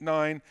 6, 8,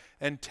 9,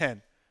 and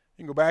 10.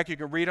 You can go back, you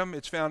can read them.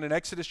 It's found in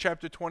Exodus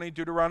chapter 20,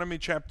 Deuteronomy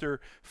chapter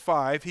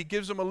 5. He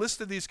gives them a list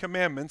of these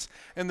commandments,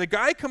 and the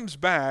guy comes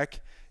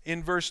back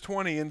in verse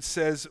 20 and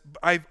says,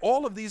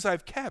 all of these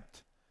I've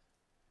kept.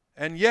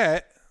 And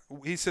yet,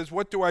 he says,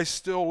 what do I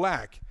still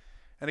lack?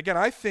 And again,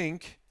 I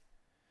think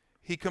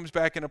he comes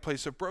back in a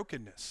place of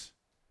brokenness,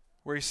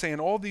 where he's saying,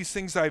 all these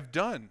things I've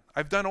done.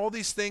 I've done all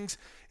these things.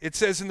 It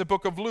says in the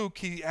book of Luke,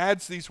 he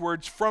adds these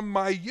words, from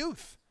my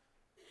youth.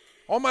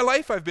 All my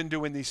life I've been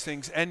doing these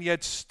things, and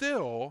yet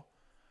still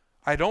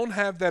I don't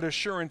have that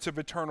assurance of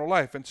eternal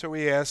life. And so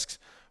he asks,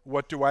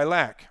 what do I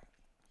lack?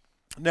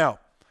 Now,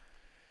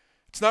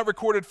 it's not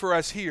recorded for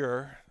us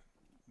here,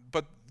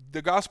 but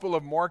the Gospel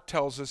of Mark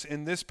tells us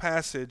in this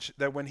passage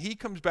that when he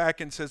comes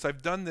back and says,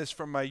 I've done this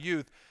from my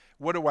youth,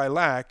 what do I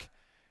lack?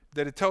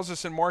 That it tells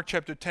us in Mark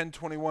chapter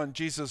 10:21,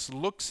 Jesus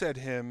looks at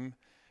him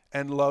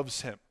and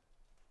loves him.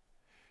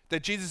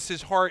 That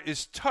Jesus' heart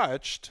is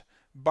touched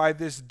by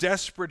this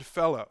desperate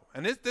fellow.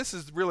 And this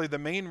is really the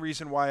main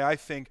reason why I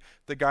think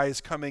the guy is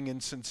coming in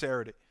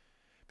sincerity.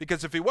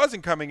 Because if he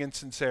wasn't coming in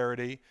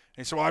sincerity, and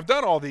he said, well, I've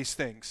done all these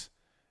things.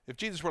 If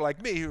Jesus were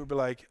like me, he would be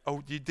like,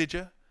 oh, did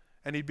you?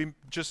 And he'd be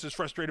just as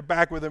frustrated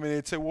back with him, and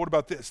he'd say, well, what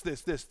about this,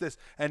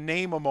 and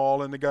name them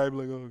all, and the guy would be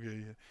like,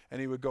 okay, yeah. And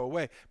he would go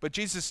away. But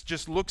Jesus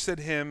just looks at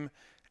him,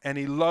 and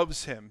he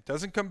loves him.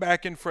 Doesn't come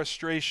back in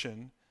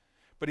frustration,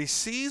 but he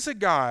sees a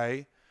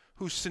guy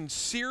who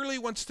sincerely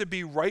wants to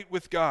be right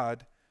with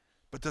God,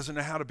 but doesn't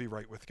know how to be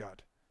right with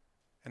God.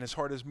 And his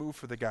heart is moved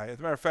for the guy. As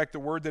a matter of fact, the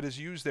word that is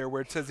used there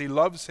where it says he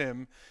loves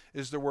him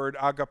is the word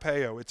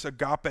agapeo. It's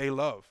agape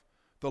love.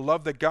 The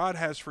love that God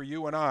has for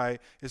you and I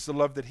is the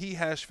love that he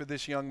has for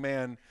this young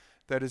man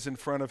that is in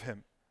front of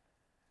him.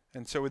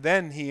 And so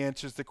then he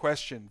answers the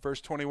question. Verse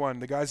 21,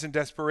 the guy's in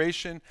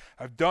desperation.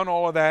 I've done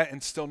all of that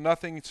and still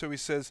nothing. So he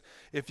says,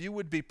 if you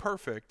would be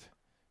perfect,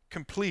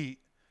 complete,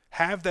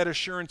 have that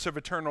assurance of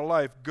eternal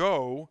life,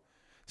 go,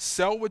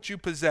 sell what you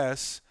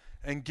possess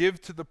and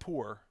give to the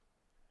poor.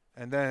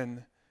 And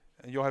then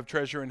you'll have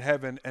treasure in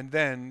heaven, and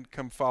then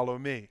come follow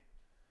me.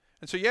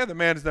 And so, the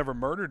man has never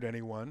murdered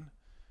anyone.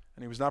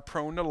 And he was not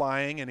prone to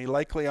lying, and he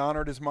likely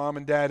honored his mom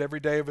and dad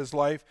every day of his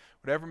life,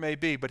 whatever it may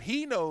be. But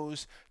he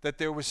knows that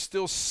there was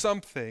still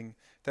something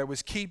that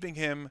was keeping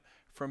him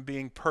from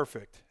being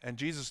perfect. And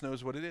Jesus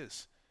knows what it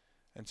is.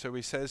 And so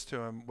he says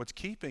to him, what's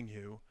keeping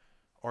you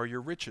are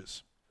your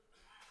riches.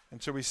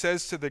 And so he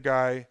says to the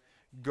guy,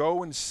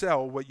 go and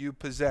sell what you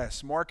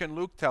possess. Mark and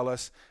Luke tell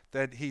us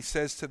that he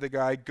says to the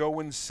guy, go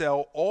and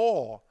sell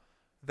all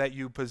that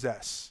you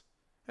possess.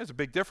 There's a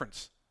big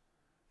difference.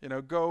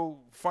 Go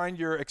find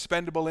your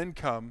expendable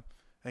income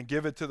and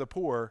give it to the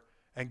poor,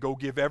 and go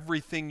give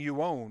everything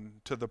you own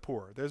to the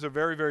poor. There's a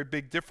very, very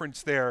big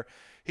difference there.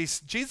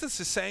 Jesus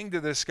is saying to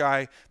this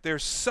guy,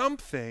 there's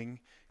something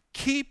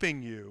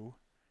keeping you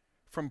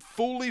from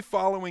fully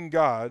following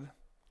God,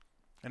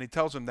 and he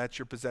tells him that's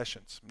your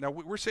possessions. Now,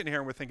 we're sitting here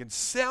and we're thinking,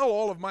 sell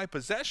all of my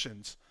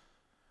possessions?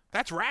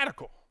 That's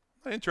radical.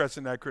 I'm not interested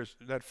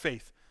in that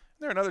faith. Is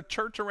there another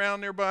church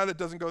around nearby that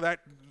doesn't go that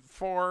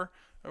far?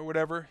 or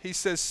whatever. He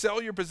says,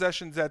 sell your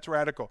possessions. That's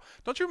radical.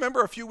 Don't you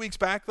remember a few weeks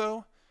back,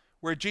 though,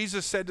 where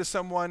Jesus said to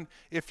someone,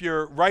 if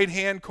your right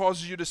hand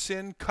causes you to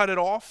sin, cut it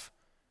off.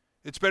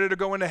 It's better to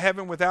go into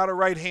heaven without a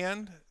right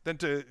hand than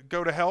to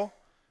go to hell.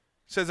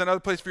 It says another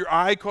place, if your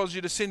eye causes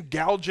you to sin,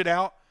 gouge it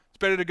out. It's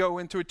better to go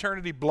into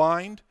eternity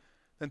blind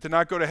than to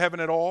not go to heaven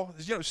at all.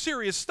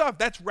 Serious stuff.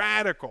 That's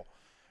radical.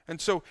 And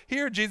so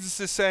here Jesus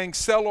is saying,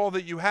 sell all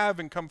that you have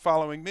and come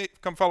follow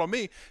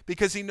me,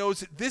 because he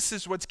knows that this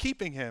is what's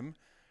keeping him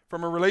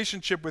from a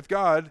relationship with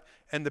God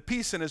and the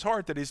peace in his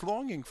heart that he's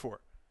longing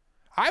for.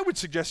 I would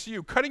suggest to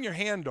you, cutting your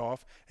hand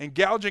off and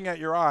gouging at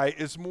your eye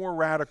is more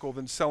radical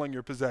than selling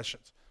your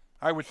possessions.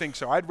 I would think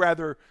so. I'd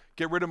rather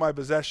get rid of my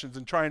possessions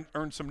and try and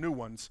earn some new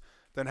ones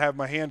than have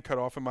my hand cut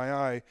off and my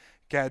eye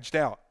gouged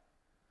out.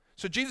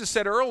 So Jesus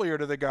said earlier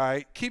to the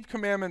guy, keep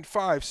commandment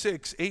 5,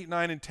 6, 8,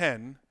 9, and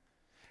 10.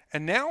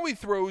 And now he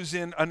throws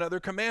in another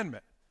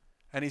commandment.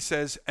 And he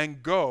says,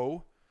 and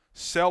go,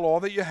 sell all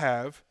that you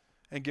have,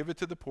 and give it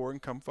to the poor,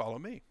 and come follow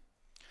me.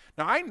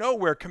 Now, I know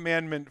where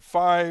commandment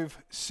 5,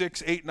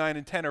 6, 8, 9,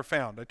 and 10 are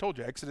found. I told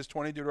you, Exodus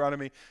 20,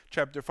 Deuteronomy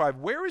chapter 5.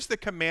 Where is the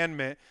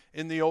commandment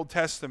in the Old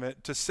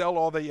Testament to sell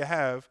all that you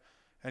have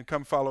and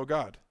come follow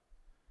God?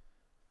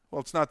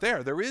 Well, it's not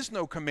there. There is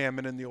no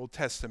commandment in the Old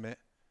Testament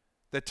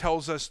that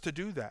tells us to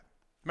do that.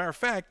 Matter of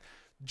fact,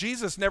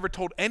 Jesus never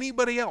told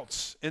anybody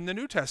else in the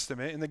New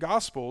Testament, in the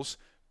Gospels,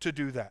 to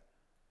do that.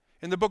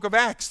 In the book of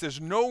Acts, there's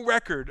no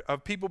record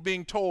of people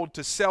being told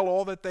to sell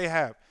all that they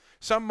have.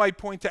 Some might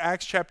point to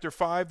Acts chapter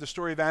 5, the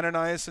story of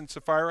Ananias and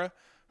Sapphira,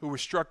 who were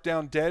struck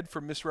down dead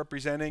for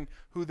misrepresenting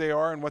who they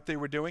are and what they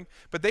were doing.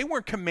 But they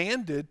weren't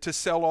commanded to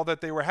sell all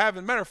that they were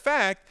having. Matter of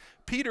fact,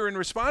 Peter, in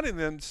responding to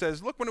them,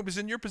 says, look, when it was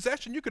in your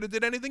possession, you could have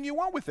did anything you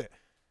want with it.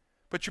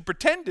 But you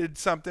pretended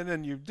something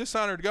and you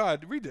dishonored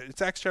God. Read it.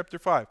 It's Acts chapter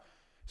 5.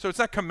 So it's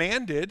not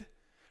commanded.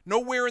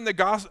 Nowhere in the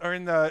gospel or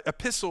in the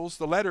epistles,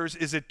 the letters,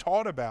 is it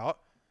taught about.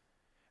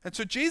 And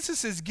so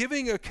Jesus is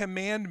giving a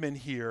commandment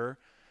here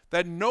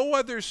that no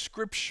other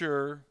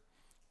scripture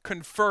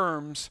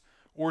confirms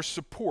or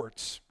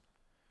supports.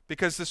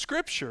 Because the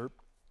scripture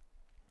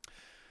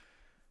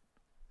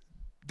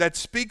that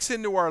speaks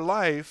into our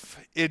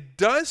life, it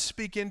does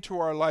speak into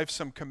our life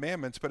some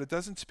commandments, but it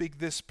doesn't speak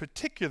this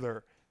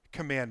particular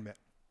commandment.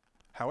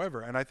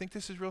 However, and I think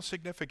this is real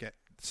significant,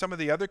 some of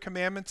the other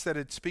commandments that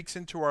it speaks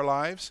into our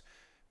lives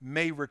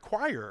may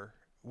require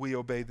we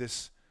obey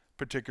this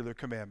particular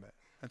commandment.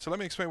 And so let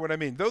me explain what I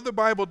mean. Though the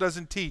Bible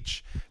doesn't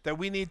teach that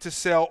we need to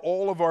sell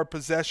all of our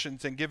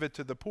possessions and give it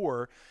to the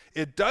poor,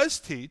 it does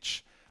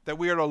teach that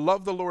we are to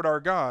love the Lord our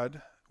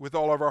God with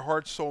all of our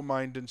heart, soul,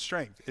 mind, and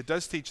strength. It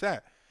does teach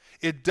that.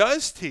 It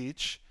does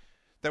teach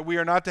that we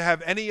are not to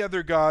have any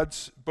other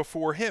gods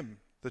before him,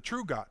 the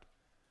true God.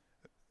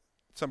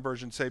 Some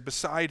versions say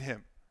beside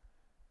him.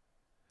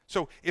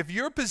 So if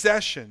your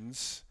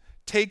possessions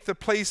take the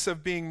place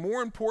of being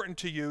more important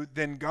to you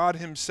than God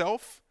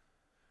himself,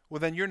 well,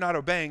 then you're not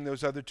obeying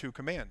those other two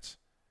commands.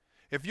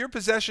 If your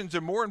possessions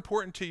are more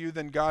important to you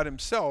than God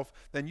himself,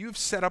 then you've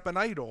set up an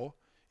idol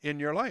in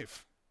your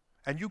life.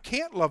 And you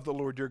can't love the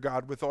Lord your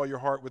God with all your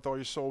heart, with all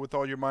your soul, with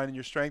all your mind and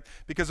your strength,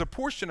 because a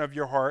portion of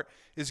your heart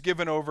is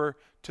given over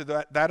to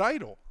that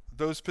idol,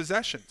 those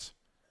possessions.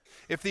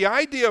 If the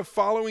idea of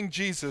following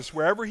Jesus,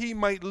 wherever he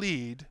might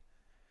lead,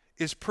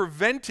 is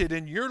prevented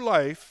in your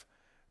life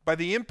by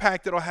the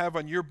impact it'll have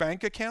on your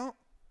bank account,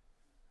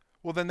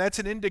 well, then that's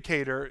an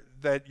indicator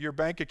that your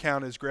bank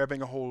account is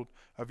grabbing a hold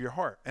of your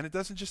heart. And it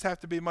doesn't just have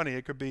to be money.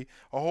 It could be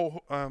a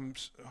whole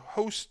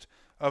host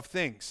of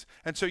things.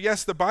 And so,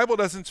 yes, the Bible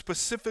doesn't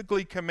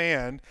specifically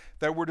command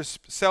that we're to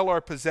sell our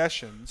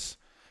possessions,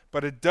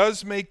 but it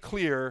does make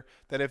clear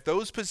that if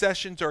those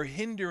possessions are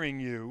hindering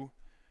you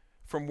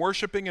from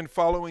worshiping and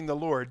following the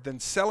Lord, then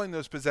selling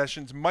those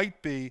possessions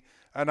might be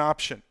an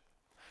option.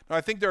 Now,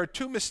 I think there are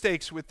two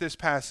mistakes with this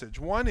passage.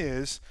 One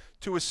is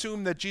to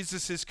assume that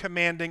Jesus is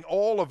commanding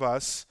all of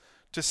us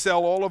to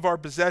sell all of our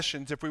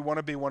possessions if we want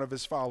to be one of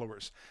his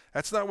followers.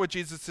 That's not what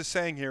Jesus is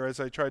saying here, as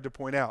I tried to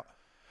point out.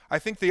 I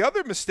think the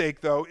other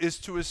mistake, though, is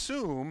to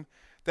assume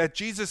that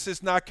Jesus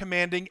is not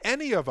commanding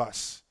any of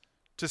us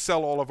to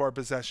sell all of our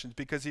possessions,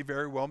 because he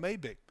very well may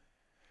be.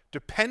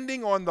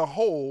 Depending on the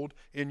hold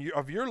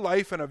of your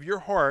life and of your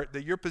heart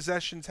that your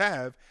possessions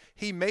have,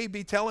 he may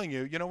be telling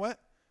you, you know what?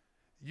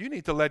 You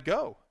need to let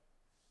go,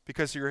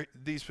 because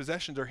these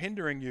possessions are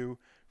hindering you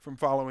from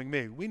following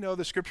me. We know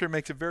the scripture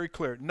makes it very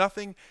clear.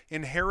 Nothing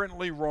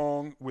inherently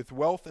wrong with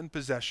wealth and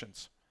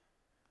possessions.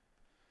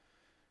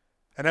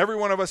 And every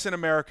one of us in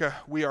America,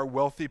 we are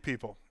wealthy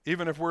people.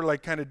 Even if we're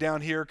like kind of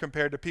down here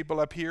compared to people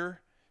up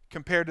here,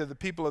 compared to the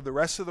people of the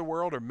rest of the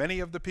world, or many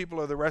of the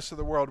people of the rest of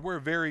the world, we're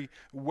very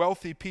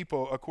wealthy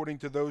people according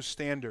to those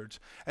standards.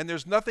 And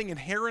there's nothing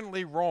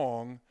inherently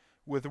wrong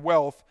with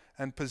wealth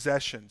and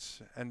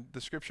possessions. And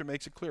the scripture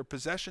makes it clear.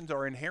 Possessions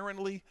are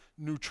inherently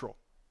neutral.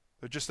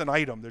 They're just an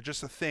item. They're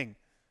just a thing.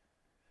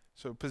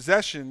 So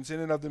possessions in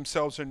and of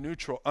themselves are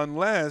neutral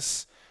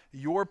unless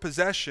your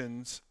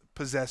possessions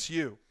possess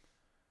you.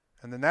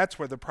 And then that's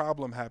where the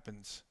problem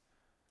happens.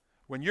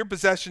 When your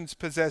possessions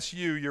possess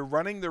you, you're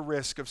running the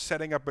risk of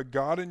setting up a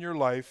God in your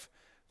life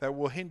that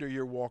will hinder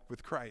your walk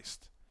with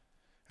Christ.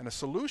 And a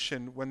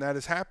solution when that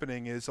is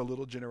happening is a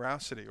little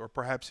generosity, or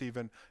perhaps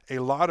even a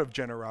lot of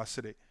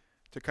generosity,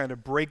 to kind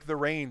of break the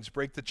reins,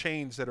 break the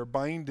chains that are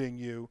binding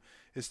you,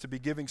 is to be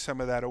giving some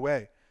of that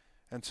away.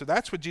 And so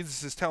that's what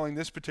Jesus is telling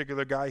this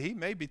particular guy. He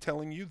may be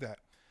telling you that.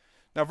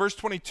 Now, verse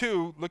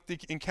 22, look, the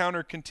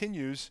encounter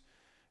continues.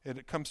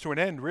 It comes to an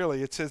end,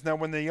 really. It says, "Now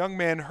when the young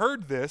man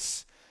heard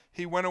this,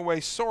 he went away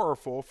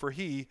sorrowful, for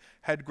he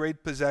had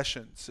great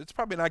possessions." It's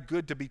probably not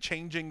good to be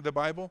changing the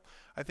Bible.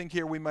 I think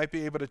here we might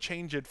be able to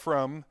change it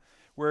from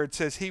where it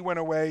says he went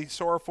away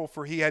sorrowful,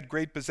 for he had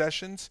great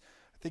possessions.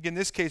 I think in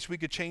this case we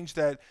could change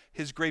that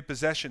his great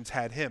possessions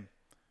had him.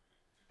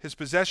 His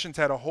possessions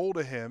had a hold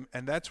of him,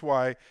 and that's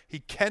why he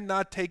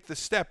cannot take the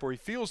step, or he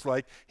feels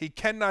like he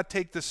cannot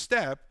take the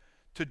step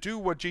to do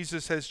what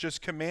Jesus has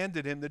just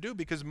commanded him to do,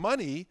 because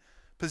money,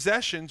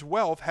 possessions,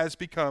 wealth has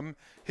become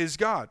his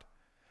God.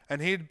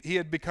 And he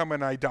had become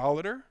an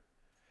idolater,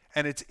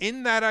 and it's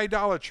in that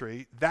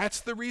idolatry, that's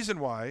the reason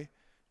why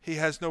he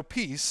has no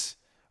peace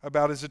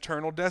about his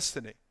eternal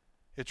destiny.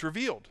 It's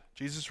revealed.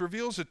 Jesus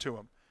reveals it to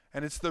him.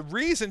 And it's the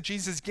reason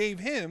Jesus gave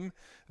him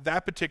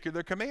that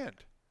particular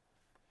command.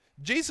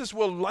 Jesus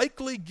will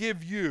likely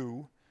give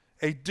you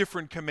a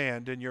different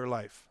command in your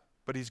life,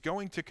 but he's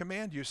going to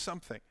command you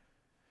something.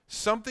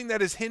 Something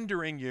that is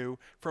hindering you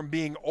from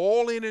being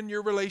all in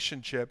your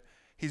relationship.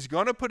 He's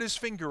going to put his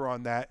finger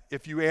on that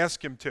if you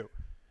ask him to.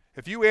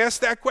 If you ask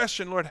that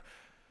question, "Lord,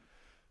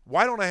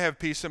 why don't I have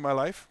peace in my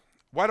life?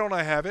 Why don't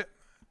I have it?"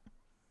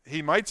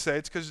 He might say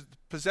it's because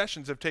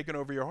possessions have taken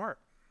over your heart.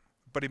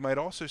 But he might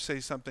also say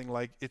something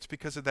like, "It's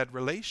because of that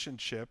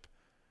relationship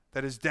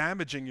that is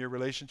damaging your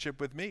relationship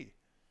with me.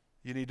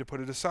 You need to put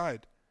it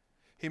aside."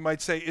 He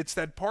might say, "It's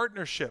that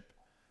partnership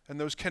and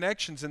those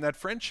connections and that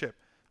friendship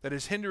that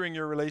is hindering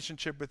your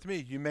relationship with me.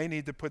 You may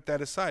need to put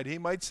that aside." He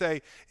might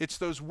say, "It's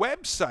those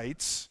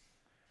websites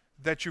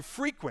that you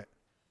frequent.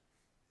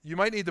 You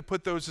might need to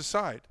put those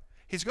aside."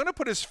 He's going to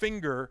put his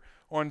finger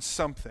on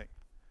something.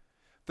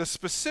 The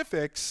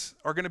specifics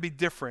are going to be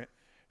different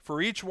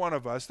for each one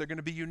of us. They're going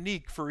to be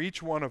unique for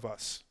each one of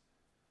us.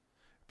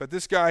 But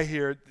this guy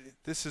here,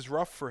 this is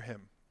rough for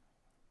him.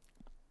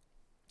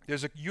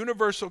 There's a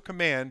universal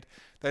command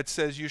that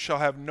says, "You shall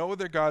have no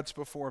other gods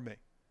before me."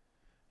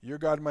 Your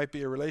God might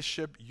be a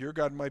relationship. Your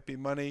God might be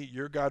money.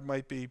 Your God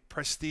might be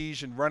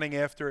prestige and running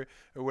after it,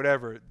 or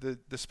whatever.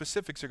 The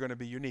specifics are going to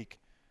be unique,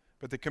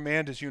 but the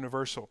command is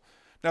universal.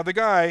 Now the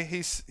guy,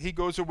 he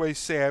goes away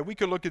sad. We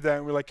could look at that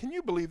and we're like, can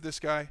you believe this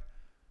guy?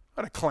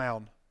 What a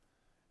clown.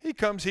 He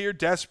comes here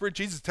desperate.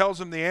 Jesus tells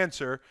him the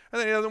answer,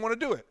 and then he doesn't want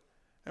to do it.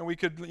 And we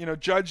could,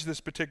 judge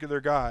this particular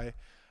guy.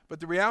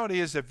 But the reality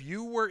is, if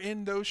you were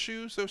in those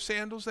shoes, those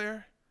sandals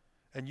there,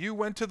 and you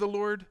went to the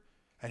Lord,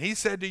 and he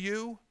said to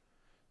you,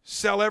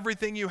 "Sell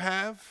everything you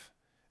have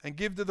and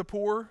give to the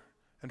poor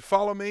and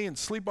follow me and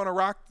sleep on a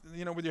rock,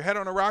 with your head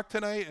on a rock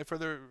tonight for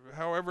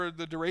however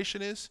the duration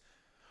is."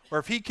 Or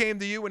if he came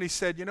to you and he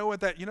said,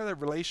 that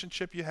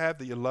relationship you have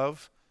that you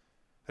love,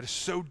 that is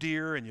so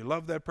dear, and you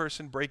love that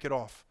person, break it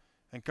off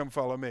and come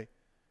follow me.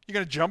 You're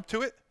going to jump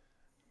to it?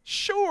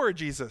 Sure,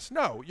 Jesus.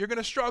 No, you're going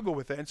to struggle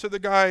with it. And so the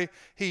guy,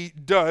 he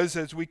does,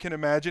 as we can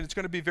imagine. It's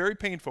going to be very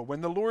painful.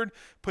 When the Lord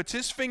puts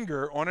his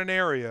finger on an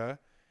area,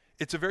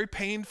 it's a very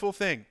painful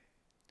thing.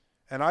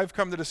 And I've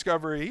come to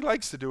discover, he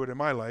likes to do it in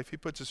my life. He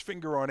puts his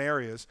finger on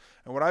areas.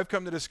 And what I've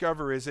come to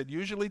discover is it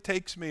usually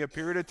takes me a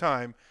period of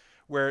time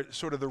where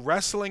sort of the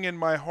wrestling in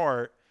my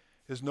heart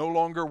is no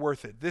longer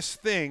worth it. This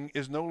thing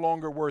is no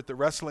longer worth the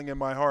wrestling in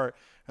my heart.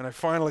 And I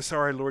finally say,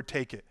 "All right, Lord,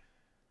 take it."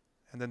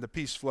 And then the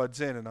peace floods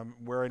in, and I'm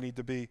where I need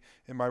to be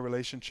in my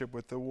relationship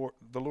with the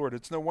Lord.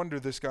 It's no wonder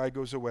this guy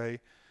goes away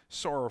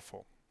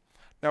sorrowful.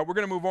 Now, we're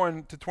going to move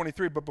on to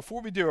 23, but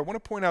before we do, I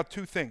want to point out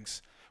two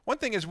things. One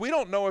thing is, we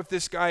don't know if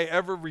this guy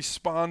ever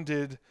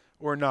responded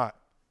or not.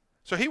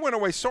 So he went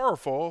away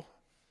sorrowful,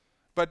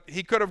 but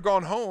he could have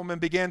gone home and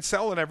began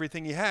selling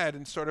everything he had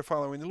and started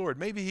following the Lord.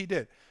 Maybe he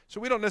did.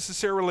 So we don't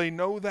necessarily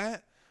know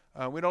that.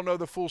 We don't know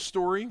the full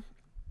story.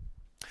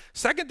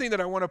 Second thing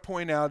that I want to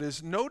point out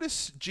is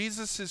notice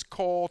Jesus'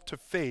 call to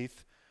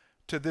faith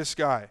to this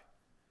guy.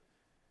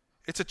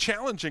 It's a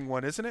challenging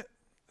one, isn't it?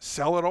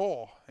 Sell it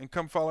all and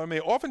come follow me.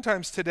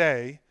 Oftentimes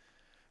today,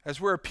 as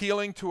we're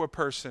appealing to a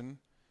person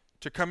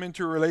to come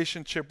into a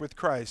relationship with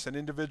Christ, an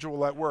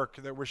individual at work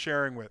that we're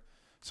sharing with,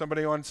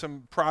 somebody on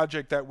some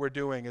project that we're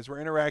doing, as we're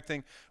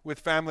interacting with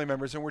family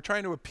members, and we're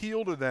trying to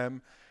appeal to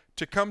them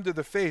to come to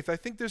the faith, I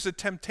think there's a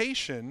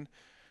temptation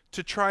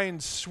to try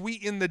and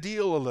sweeten the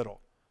deal a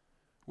little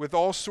with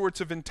all sorts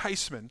of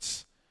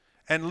enticements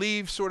and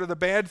leave sort of the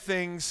bad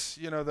things,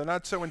 the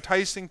not so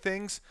enticing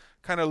things,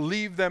 kind of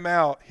leave them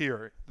out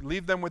here.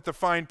 Leave them with the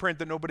fine print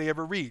that nobody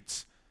ever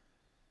reads.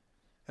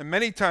 And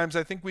many times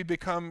I think we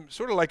become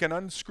sort of like an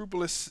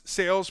unscrupulous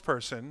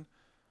salesperson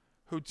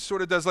who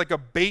sort of does like a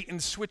bait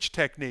and switch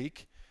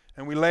technique,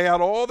 and we lay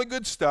out all the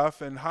good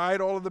stuff and hide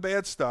all of the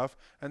bad stuff,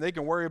 and they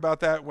can worry about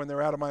that when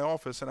they're out of my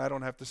office and I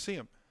don't have to see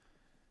them.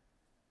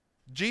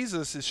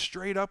 Jesus is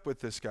straight up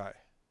with this guy.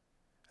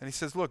 And he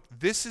says, look,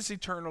 this is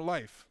eternal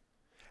life.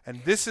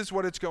 And this is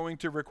what it's going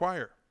to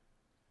require.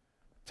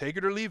 Take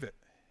it or leave it.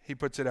 He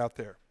puts it out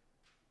there.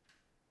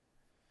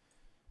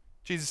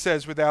 Jesus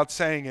says, without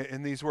saying it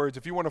in these words,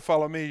 if you want to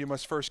follow me, you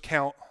must first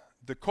count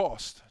the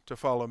cost to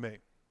follow me.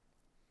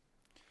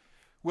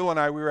 Will and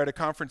I, we were at a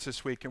conference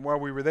this week, and while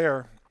we were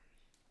there,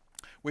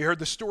 we heard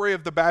the story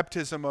of the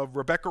baptism of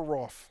Rebecca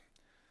Rolfe.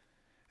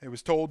 It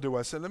was told to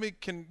us.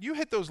 And can you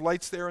hit those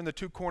lights there in the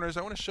two corners?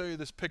 I want to show you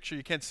this picture.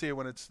 You can't see it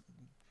when it's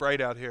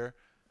bright out here.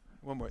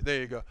 One more. There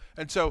you go.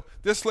 And so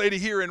this lady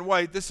here in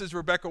white, this is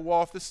Rebecca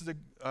Rolfe. This is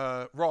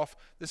Rolfe.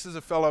 This is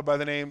a fellow by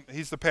the name,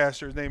 he's the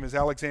pastor. His name is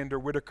Alexander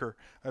Whitaker,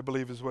 I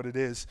believe is what it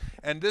is.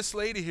 And this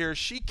lady here,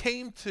 she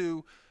came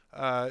to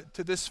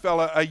this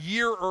fella a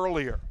year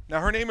earlier.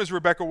 Now, her name is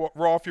Rebecca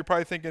Rolfe. You're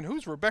probably thinking,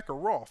 who's Rebecca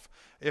Rolfe?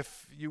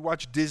 If you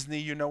watch Disney,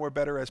 you know her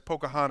better as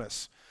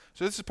Pocahontas.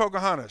 So this is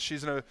Pocahontas.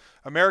 She's an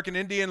American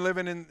Indian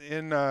living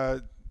in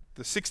the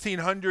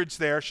 1600s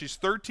there. She's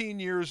 13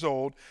 years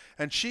old,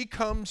 and she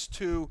comes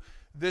to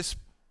this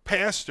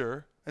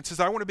pastor and says,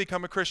 I want to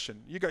become a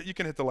Christian. You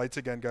can hit the lights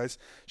again, guys.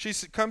 She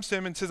comes to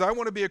him and says, I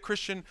want to be a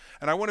Christian,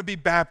 and I want to be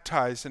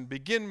baptized and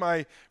begin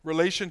my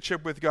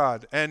relationship with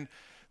God. And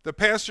the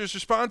pastor's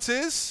response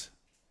is,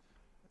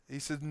 he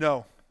said,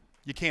 no,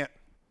 you can't.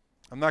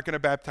 I'm not going to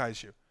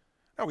baptize you.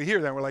 Now we hear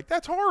that and we're like,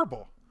 that's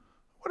horrible.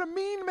 What a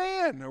mean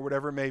man, or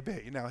whatever it may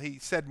be. Now, he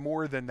said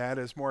more than that,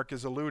 as Mark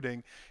is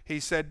alluding. He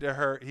said to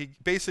her, he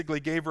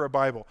basically gave her a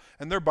Bible.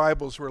 And their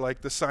Bibles were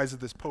like the size of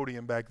this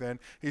podium back then.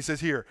 He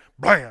says, here,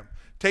 blam,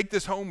 take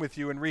this home with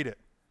you and read it.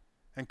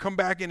 And come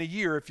back in a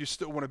year if you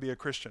still want to be a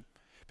Christian.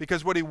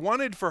 Because what he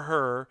wanted for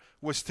her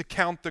was to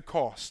count the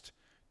cost,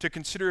 to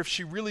consider if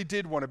she really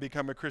did want to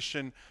become a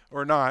Christian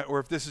or not, or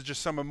if this is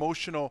just some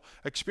emotional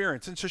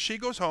experience. And so she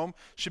goes home,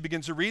 she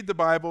begins to read the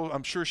Bible.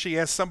 I'm sure she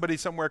asked somebody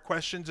somewhere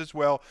questions as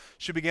well.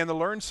 She began to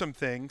learn some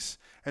things,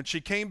 and she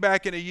came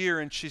back in a year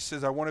and she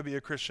says, I want to be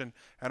a Christian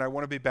and I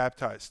want to be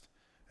baptized.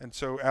 And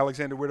so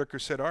Alexander Whitaker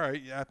said, all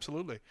right, yeah,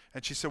 absolutely.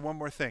 And she said, one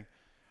more thing.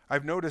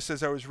 I've noticed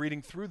as I was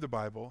reading through the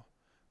Bible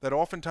that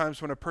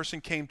oftentimes when a person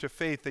came to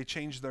faith, they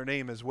changed their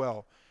name as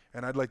well.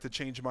 And I'd like to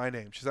change my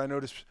name. She said, I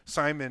noticed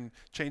Simon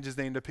changed his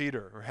name to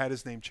Peter, or had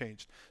his name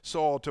changed.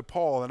 Saul to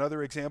Paul, and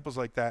other examples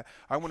like that.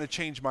 I want to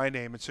change my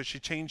name. And so she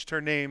changed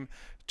her name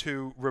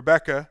to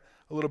Rebecca.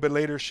 A little bit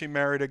later, she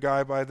married a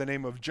guy by the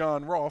name of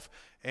John Rolfe,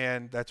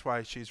 and that's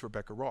why she's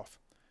Rebecca Rolfe.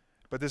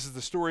 But this is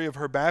the story of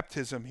her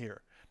baptism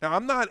here. Now,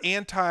 I'm not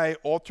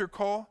anti-altar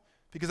call,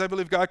 because I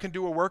believe God can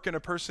do a work in a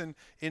person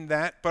in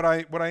that.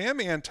 But what I am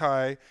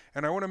anti,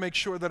 and I want to make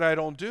sure that I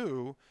don't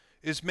do,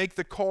 is make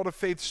the call to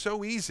faith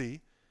so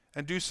easy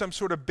and do some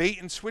sort of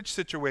bait and switch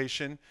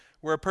situation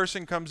where a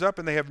person comes up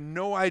and they have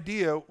no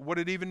idea what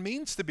it even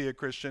means to be a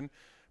Christian,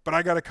 but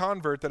I got a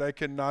convert that I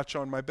can notch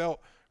on my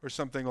belt or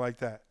something like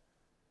that.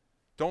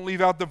 Don't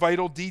leave out the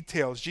vital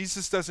details.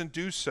 Jesus doesn't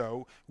do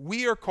so.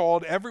 We are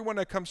called, everyone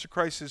that comes to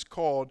Christ is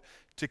called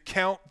to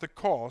count the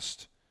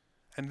cost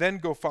and then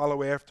go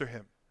follow after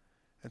him.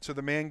 And so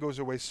the man goes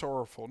away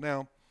sorrowful.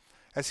 Now,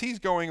 as he's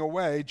going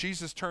away,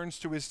 Jesus turns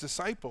to his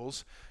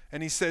disciples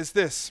and he says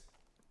this,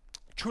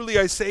 truly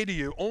I say to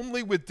you,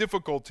 only with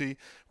difficulty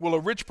will a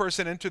rich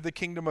person enter the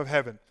kingdom of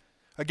heaven.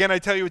 Again, I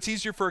tell you, it's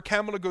easier for a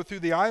camel to go through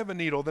the eye of a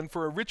needle than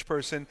for a rich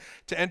person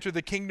to enter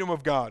the kingdom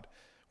of God.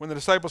 When the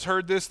disciples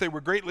heard this, they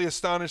were greatly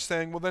astonished,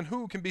 saying, well, then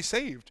who can be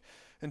saved?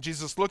 And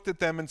Jesus looked at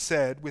them and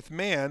said, with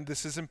man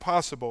this is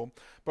impossible,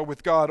 but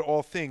with God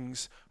all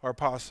things are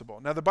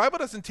possible. Now, the Bible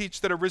doesn't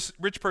teach that a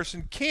rich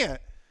person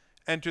can't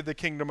enter the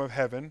kingdom of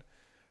heaven,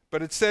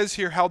 but it says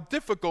here how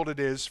difficult it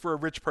is for a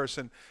rich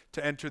person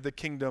to enter the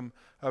kingdom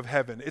of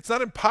heaven. It's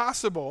not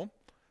impossible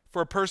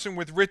for a person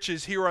with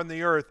riches here on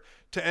the earth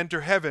to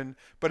enter heaven,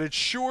 but it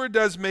sure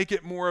does make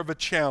it more of a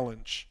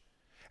challenge.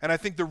 And I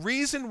think the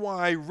reason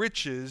why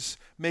riches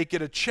make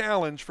it a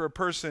challenge for a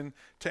person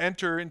to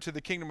enter into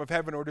the kingdom of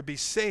heaven or to be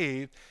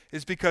saved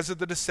is because of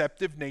the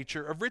deceptive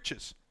nature of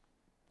riches.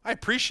 I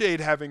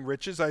appreciate having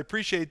riches. I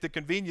appreciate the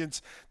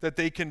convenience that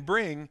they can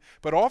bring.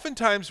 But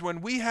oftentimes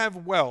when we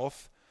have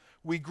wealth,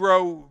 we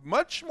grow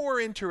much more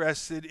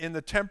interested in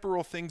the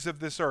temporal things of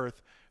this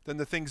earth than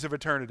the things of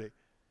eternity.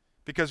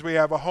 Because we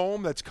have a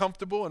home that's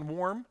comfortable and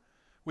warm.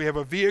 We have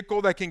a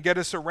vehicle that can get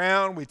us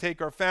around. We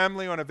take our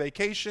family on a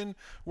vacation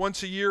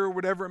once a year or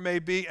whatever it may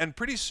be. And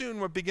pretty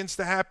soon what begins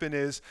to happen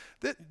is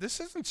that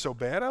this isn't so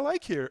bad. I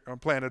like here on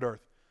planet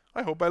Earth.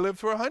 I hope I live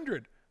for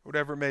 100,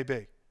 whatever it may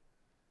be.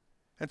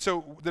 And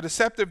so the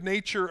deceptive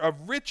nature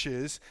of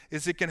riches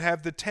is it can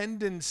have the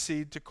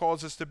tendency to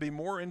cause us to be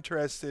more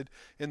interested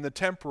in the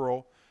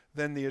temporal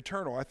than the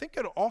eternal. I think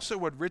also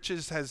what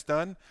riches has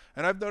done,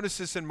 and I've noticed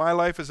this in my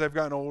life as I've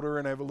gotten older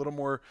and I have a little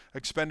more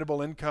expendable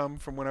income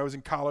from when I was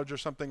in college or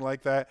something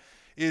like that,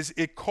 is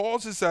it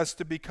causes us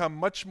to become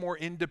much more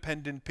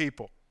independent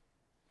people.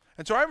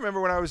 And so I remember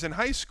when I was in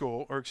high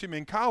school,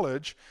 in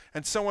college,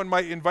 and someone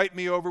might invite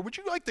me over, would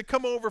you like to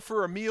come over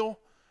for a meal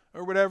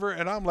or whatever?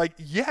 And I'm like,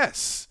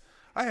 yes.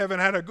 I haven't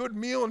had a good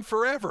meal in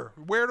forever.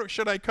 Where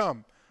should I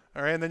come?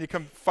 all right, and then you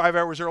come 5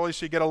 hours early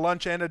so you get a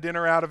lunch and a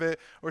dinner out of it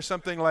or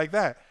something like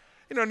that.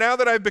 Now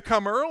that I've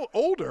become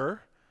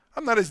older,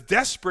 I'm not as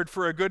desperate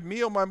for a good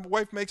meal. My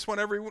wife makes one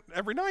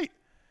every night.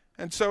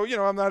 And so,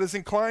 I'm not as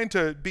inclined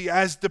to be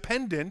as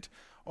dependent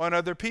on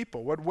other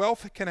people. What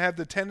wealth can have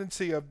the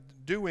tendency of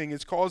doing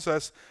is cause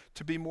us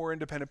to be more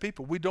independent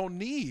people. We don't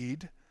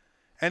need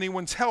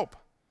anyone's help.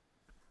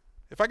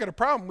 If I got a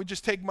problem, we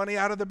just take money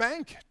out of the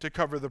bank to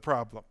cover the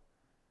problem.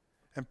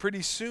 And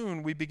pretty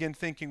soon we begin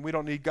thinking we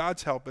don't need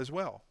God's help as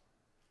well.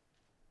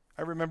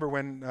 I remember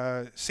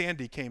when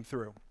Sandy came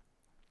through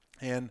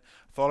and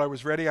thought I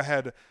was ready. I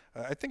had,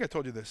 I think I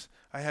told you this,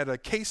 I had a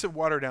case of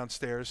water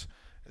downstairs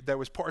that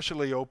was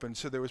partially open,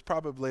 so there was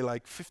probably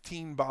like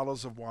 15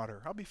 bottles of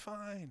water. I'll be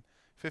fine.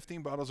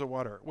 15 bottles of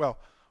water. Well,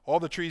 all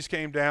the trees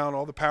came down,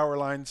 all the power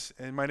lines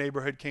in my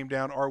neighborhood came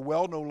down, our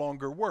well no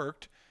longer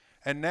worked,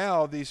 and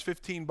now these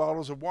 15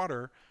 bottles of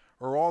water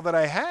are all that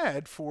I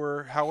had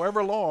for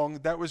however long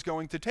that was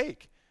going to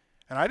take.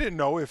 And I didn't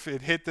know if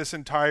it hit this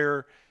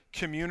entire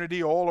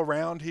community all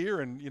around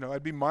here, and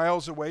I'd be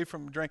miles away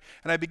from drink.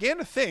 And I began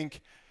to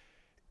think,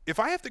 if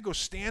I have to go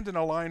stand in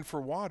a line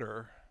for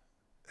water,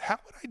 how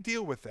would I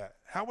deal with that?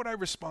 How would I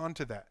respond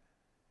to that?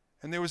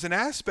 And there was an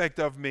aspect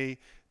of me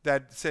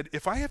that said,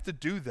 if I have to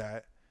do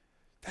that,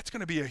 that's going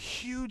to be a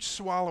huge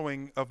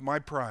swallowing of my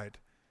pride.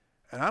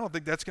 And I don't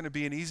think that's going to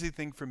be an easy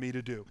thing for me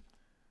to do.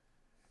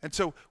 And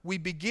so we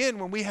begin,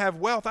 when we have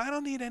wealth, I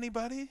don't need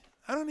anybody.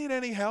 I don't need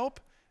any help.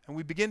 And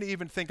we begin to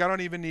even think, I don't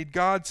even need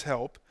God's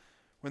help,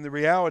 when the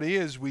reality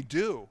is we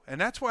do.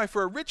 And that's why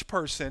for a rich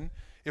person,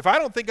 if I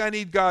don't think I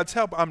need God's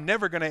help, I'm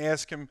never going to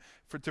ask him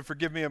to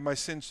forgive me of my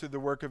sins through the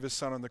work of his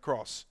son on the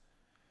cross.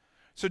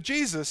 So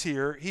Jesus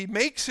here, he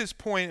makes his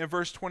point in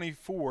verse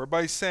 24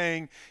 by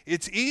saying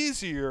it's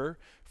easier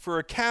for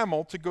a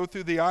camel to go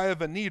through the eye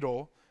of a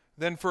needle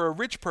than for a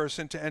rich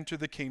person to enter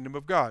the kingdom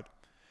of God.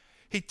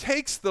 He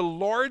takes the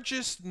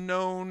largest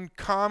known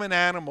common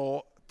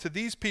animal to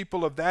these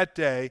people of that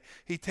day.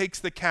 He takes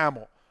the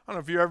camel. I don't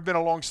know if you've ever been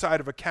alongside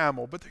of a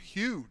camel, but they're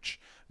huge.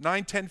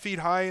 9-10 feet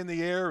high in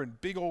the air and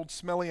big old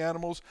smelly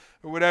animals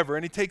or whatever.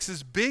 And he takes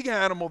this big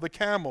animal, the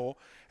camel,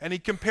 and he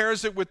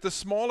compares it with the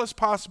smallest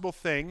possible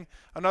thing.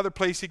 Another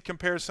place he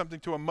compares something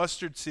to a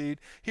mustard seed.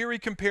 Here he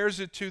compares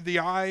it to the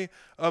eye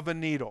of a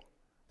needle.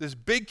 This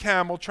big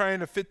camel trying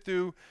to fit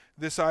through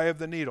this eye of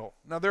the needle.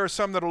 Now there are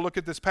some that will look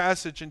at this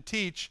passage and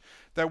teach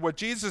that what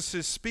Jesus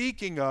is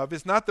speaking of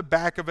is not the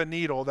back of a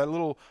needle, that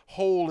little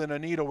hole in a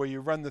needle where you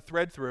run the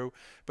thread through,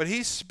 but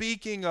he's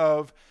speaking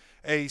of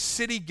a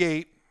city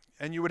gate.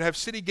 And you would have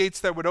city gates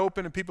that would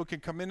open and people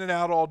could come in and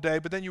out all day,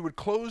 but then you would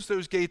close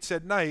those gates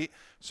at night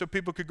so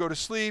people could go to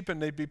sleep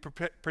and they'd be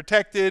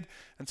protected,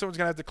 and someone's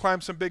going to have to climb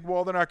some big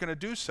wall. They're not going to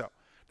do so.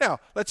 Now,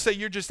 let's say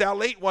you're just out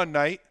late one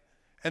night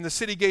and the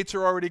city gates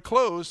are already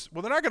closed.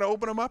 Well, they're not going to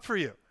open them up for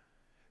you.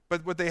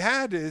 But what they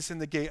had is in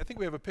the gate, I think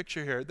we have a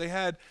picture here, they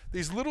had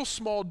these little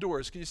small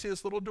doors. Can you see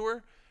this little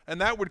door? And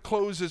that would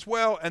close as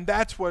well, and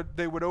that's what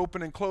they would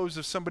open and close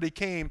if somebody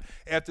came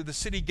after the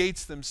city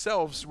gates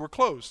themselves were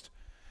closed.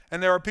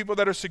 And there are people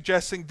that are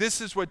suggesting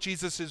this is what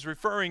Jesus is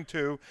referring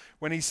to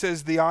when he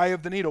says the eye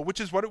of the needle,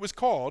 which is what it was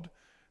called,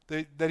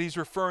 that he's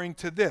referring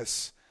to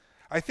this.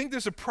 I think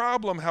there's a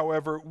problem,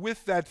 however,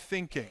 with that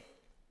thinking,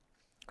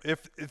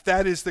 if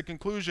that is the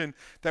conclusion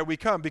that we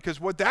come,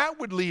 because what that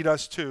would lead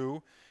us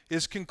to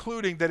is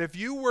concluding that if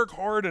you work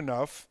hard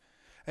enough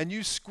and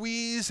you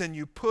squeeze and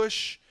you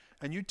push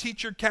and you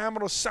teach your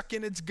camel to suck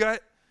in its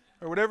gut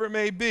or whatever it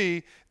may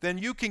be, then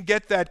you can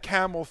get that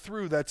camel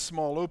through that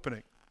small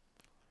opening.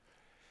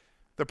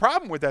 The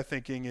problem with that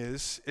thinking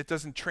is it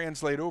doesn't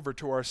translate over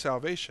to our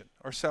salvation.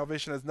 Our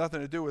salvation has nothing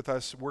to do with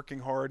us working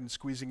hard and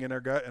squeezing in our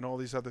gut and all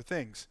these other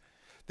things.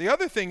 The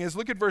other thing is,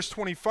 look at verse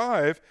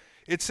 25.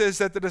 It says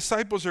that the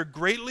disciples are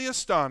greatly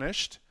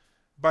astonished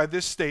by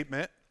this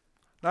statement.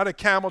 Not a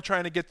camel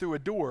trying to get through a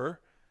door,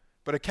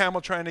 but a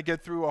camel trying to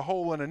get through a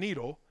hole in a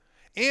needle.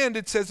 And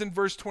it says in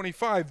verse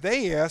 25,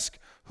 they ask,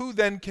 who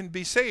then can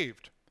be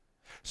saved?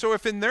 So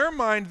if in their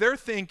mind they're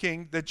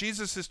thinking that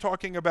Jesus is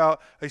talking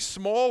about a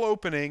small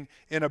opening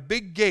in a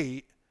big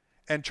gate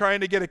and trying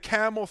to get a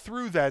camel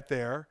through that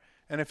there,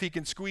 and if he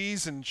can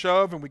squeeze and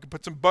shove and we can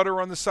put some butter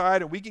on the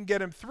side and we can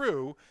get him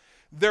through,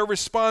 their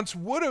response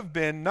would have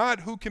been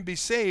not who can be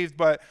saved,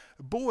 but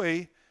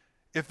boy,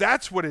 if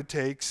that's what it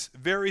takes,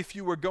 very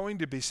few are going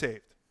to be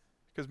saved,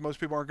 because most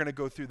people aren't going to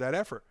go through that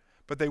effort.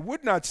 But they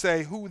would not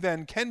say who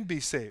then can be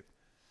saved.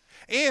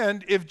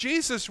 And if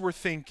Jesus were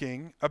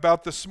thinking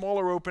about the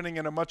smaller opening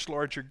and a much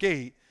larger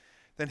gate,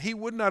 then he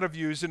would not have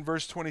used in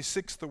verse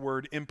 26 the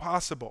word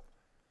impossible,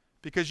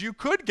 because you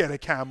could get a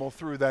camel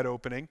through that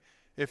opening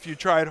if you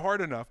tried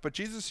hard enough. But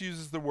Jesus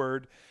uses the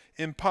word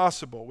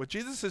impossible. What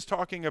Jesus is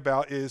talking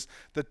about is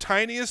the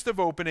tiniest of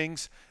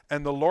openings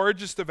and the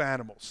largest of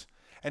animals.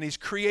 And he's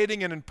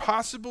creating an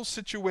impossible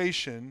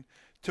situation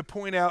to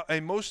point out a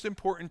most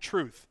important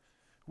truth,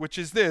 which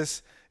is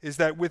this, is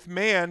that with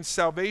man,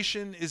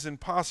 salvation is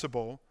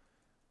impossible,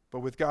 but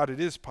with God it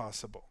is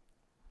possible.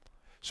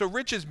 So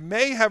riches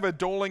may have a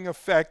doling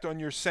effect on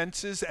your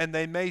senses, and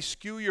they may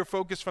skew your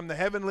focus from the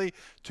heavenly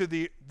to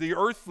the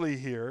earthly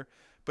here,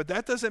 but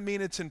that doesn't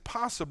mean it's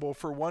impossible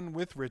for one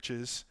with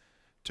riches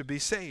to be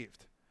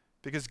saved,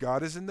 because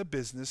God is in the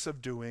business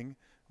of doing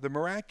the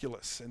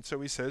miraculous. And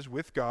so he says,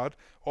 with God,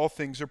 all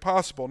things are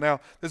possible. Now,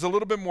 there's a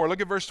little bit more.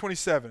 Look at verse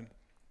 27.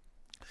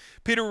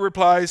 Peter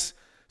replies,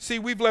 "See,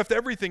 we've left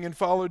everything and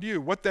followed you.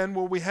 What then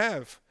will we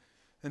have?"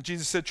 And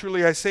Jesus said,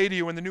 "Truly I say to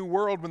you, in the new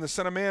world, when the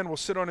Son of Man will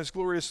sit on his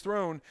glorious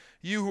throne,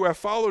 you who have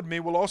followed me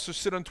will also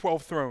sit on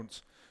 12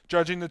 thrones,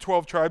 judging the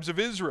 12 tribes of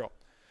Israel.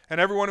 And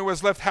everyone who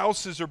has left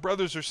houses or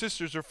brothers or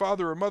sisters or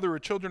father or mother or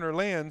children or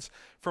lands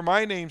for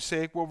my name's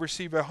sake will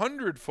receive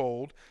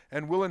 100-fold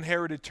and will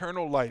inherit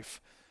eternal life.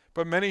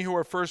 But many who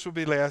are first will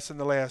be last, and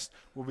the last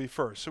will be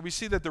first." So we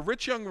see that the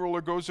rich young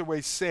ruler goes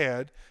away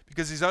sad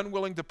because he's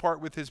unwilling to part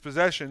with his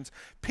possessions.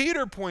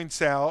 Peter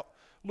points out,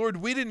 "Lord,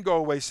 we didn't go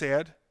away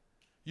sad.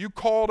 You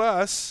called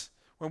us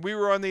when we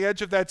were on the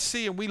edge of that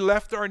sea, and we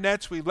left our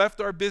nets, we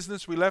left our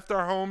business, we left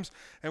our homes,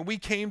 and we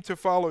came to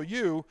follow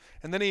you."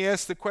 And then he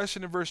asks the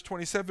question in verse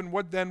 27,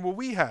 "What then will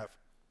we have?"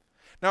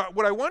 Now,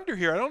 what I wonder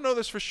here, I don't know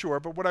this for sure,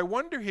 but what I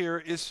wonder here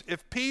is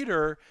if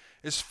Peter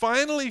is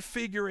finally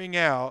figuring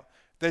out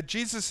that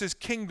Jesus'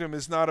 kingdom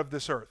is not of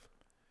this earth.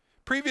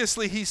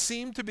 Previously, he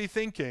seemed to be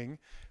thinking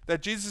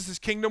that Jesus'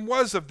 kingdom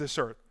was of this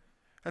earth.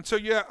 And so,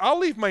 yeah, I'll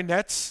leave my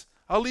nets,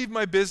 I'll leave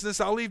my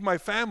business, I'll leave my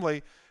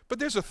family, but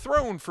there's a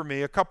throne for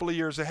me a couple of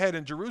years ahead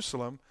in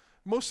Jerusalem.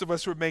 Most of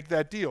us would make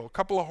that deal. A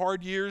couple of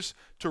hard years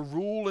to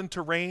rule and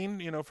to reign,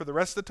 for the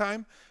rest of the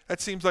time.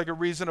 That seems like a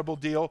reasonable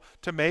deal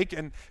to make.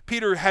 And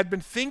Peter had been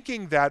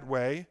thinking that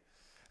way.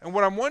 And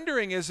what I'm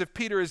wondering is if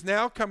Peter is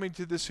now coming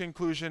to this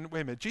conclusion,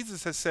 wait a minute,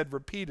 Jesus has said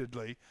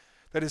repeatedly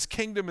that his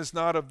kingdom is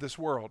not of this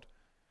world.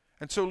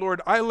 And so, Lord,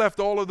 I left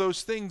all of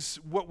those things.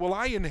 What will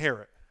I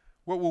inherit?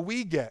 What will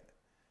we get?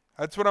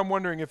 That's what I'm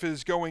wondering if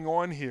is going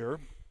on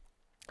here.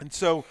 And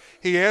so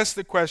he asks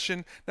the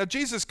question. Now,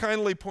 Jesus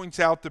kindly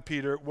points out to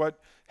Peter what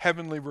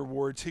heavenly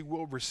rewards he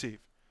will receive.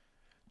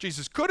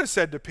 Jesus could have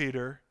said to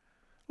Peter,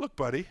 "Look,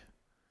 buddy,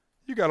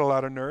 you got a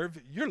lot of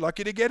nerve. You're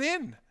lucky to get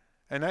in.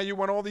 And now you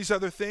want all these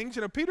other things."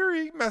 Peter,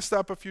 he messed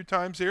up a few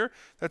times here.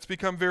 That's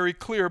become very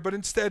clear. But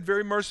instead,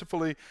 very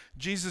mercifully,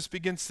 Jesus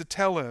begins to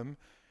tell him,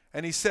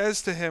 and he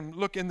says to him,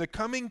 "Look, in the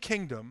coming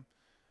kingdom,"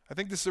 I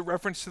think this is a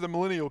reference to the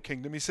millennial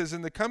kingdom. He says,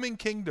 "In the coming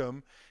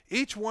kingdom,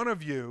 each one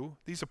of you,"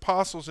 these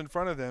apostles in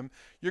front of them,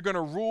 "you're going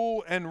to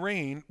rule and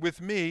reign with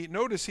me."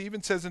 Notice he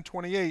even says in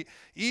 28,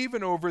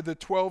 "even over the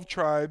 12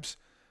 tribes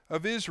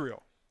of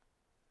Israel."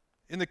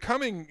 In the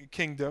coming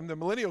kingdom, the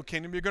millennial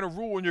kingdom, you're going to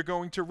rule and you're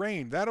going to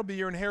reign. That'll be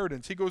your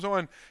inheritance. He goes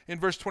on in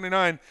verse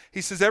 29.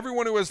 He says,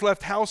 "Everyone who has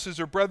left houses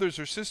or brothers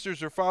or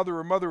sisters or father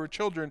or mother or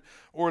children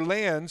or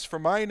lands for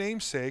my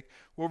name's sake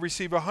will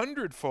receive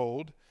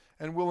 100-fold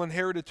and will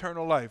inherit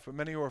eternal life. But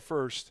many who are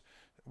first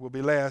will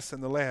be last,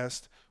 and the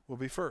last will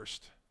be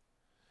first."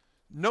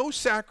 No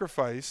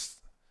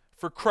sacrifice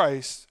for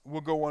Christ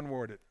will go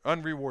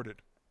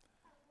unrewarded.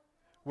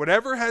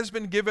 Whatever has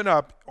been given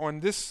up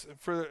on this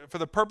for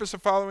the purpose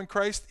of following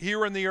Christ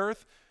here on the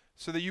earth,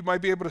 so that you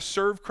might be able to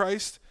serve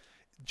Christ,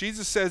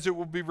 Jesus says it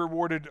will be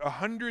rewarded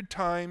 100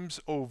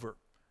 times over.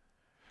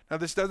 Now,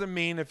 this doesn't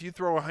mean if you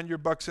throw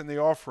 $100 in the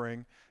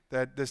offering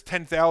that there's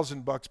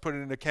 $10,000 put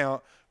in an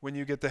account when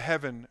you get to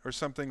heaven or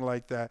something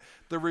like that.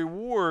 The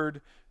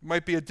reward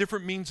might be a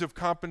different means of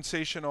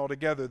compensation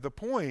altogether. The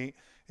point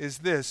is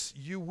this: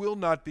 you will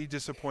not be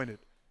disappointed.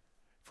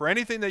 For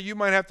anything that you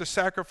might have to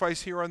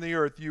sacrifice here on the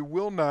earth, you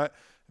will not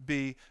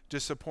be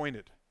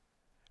disappointed.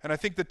 And I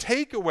think the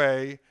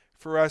takeaway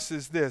for us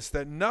is this,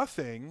 that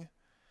nothing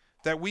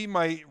that we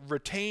might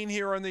retain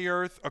here on the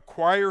earth,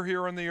 acquire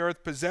here on the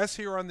earth, possess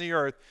here on the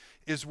earth,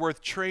 is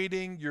worth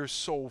trading your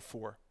soul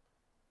for.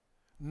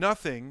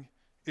 Nothing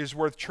is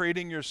worth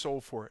trading your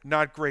soul for.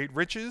 Not great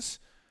riches,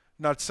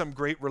 not some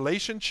great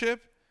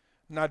relationship,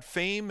 not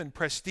fame and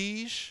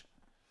prestige,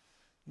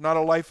 not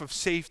a life of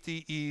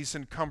safety, ease,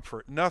 and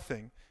comfort.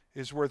 Nothing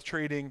is worth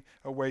trading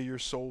away your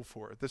soul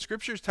for. The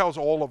scriptures tells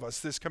all of us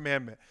this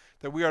commandment,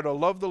 that we are to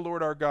love the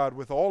Lord our God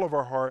with all of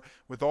our heart,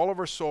 with all of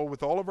our soul,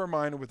 with all of our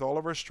mind, and with all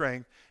of our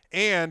strength.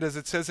 And, as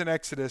it says in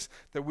Exodus,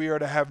 that we are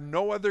to have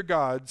no other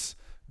gods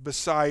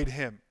beside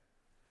him.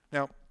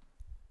 Now,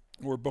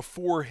 or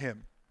before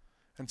him.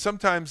 And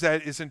sometimes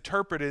that is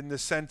interpreted in the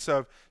sense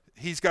of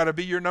he's got to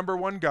be your number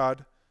one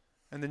God,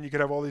 and then you could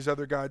have all these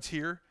other gods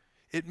here.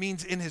 It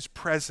means in his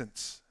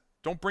presence.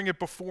 Don't bring it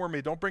before me.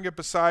 Don't bring it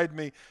beside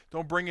me.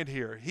 Don't bring it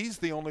here. He's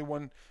the only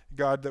one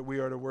God that we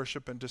are to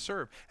worship and to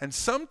serve. And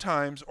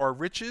sometimes our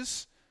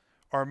riches,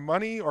 our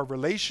money, our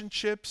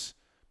relationships,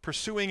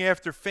 pursuing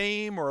after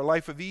fame or a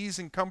life of ease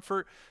and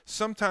comfort,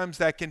 sometimes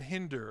that can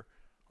hinder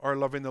our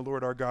loving the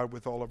Lord our God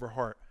with all of our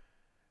heart.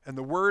 And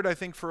the word, I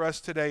think, for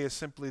us today is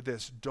simply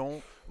this: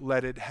 don't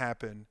let it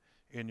happen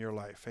in your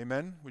life.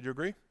 Amen? Would you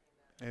agree?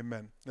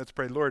 Amen. Let's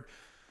pray. Lord,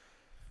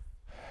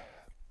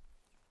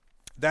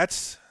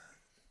 that's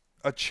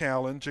a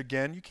challenge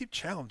again. You keep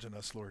challenging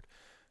us, Lord.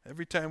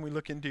 Every time we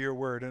look into your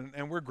word,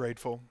 and we're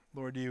grateful.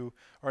 Lord, you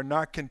are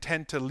not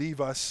content to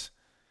leave us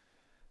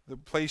the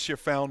place you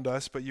found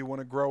us, but you want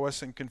to grow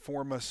us and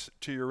conform us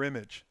to your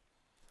image.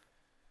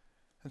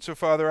 And so,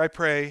 Father, I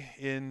pray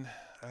in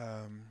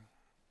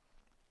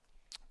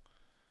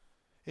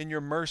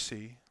your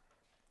mercy,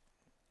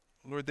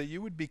 Lord, that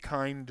you would be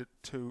kind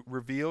to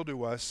reveal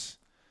to us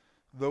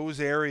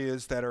those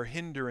areas that are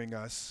hindering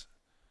us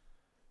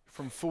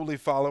from fully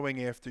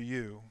following after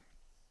you.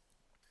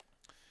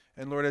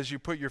 And Lord, as you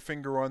put your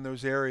finger on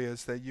those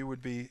areas, that you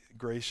would be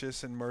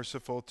gracious and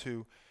merciful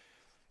to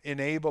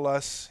enable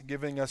us,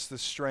 giving us the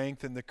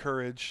strength and the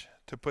courage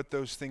to put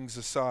those things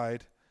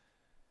aside.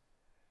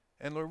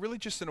 And Lord, really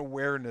just an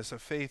awareness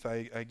of faith,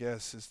 I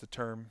guess is the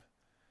term,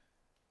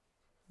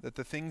 that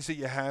the things that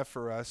you have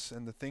for us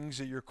and the things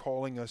that you're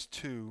calling us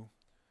to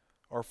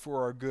are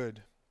for our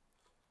good.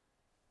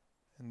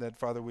 And that,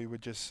 Father, we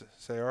would just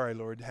say, all right,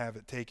 Lord, have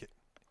it, take it.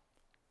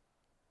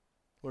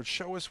 Lord,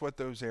 show us what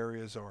those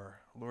areas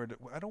are. Lord,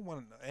 I don't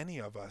want any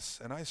of us,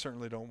 and I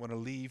certainly don't want to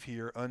leave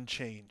here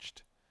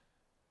unchanged.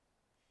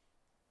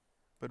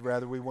 But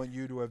rather we want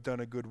you to have done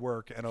a good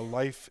work and a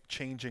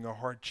life-changing, a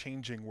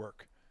heart-changing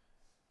work.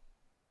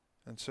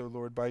 And so,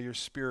 Lord, by your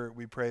Spirit,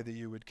 we pray that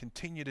you would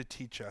continue to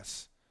teach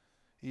us,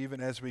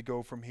 even as we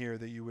go from here,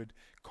 that you would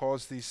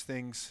cause these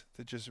things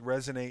to just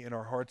resonate in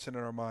our hearts and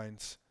in our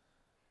minds.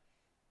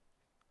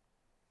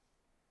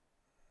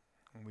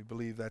 And we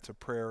believe that's a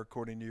prayer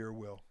according to your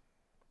will.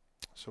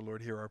 So,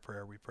 Lord, hear our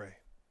prayer, we pray.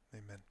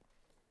 Amen.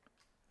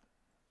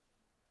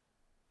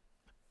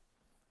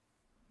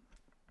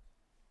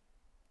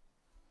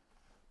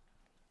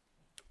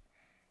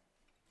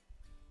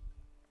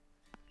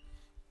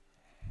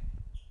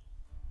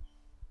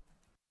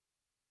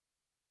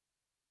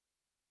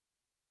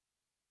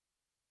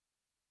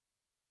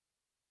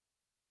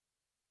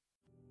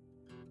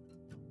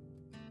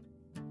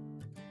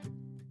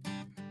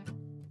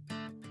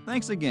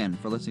 Thanks again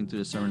for listening to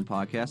the sermon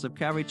podcast of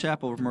Calvary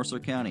Chapel of Mercer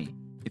County.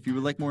 If you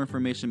would like more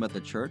information about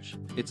the church,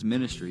 its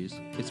ministries,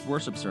 its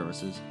worship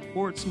services,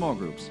 or its small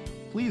groups,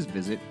 please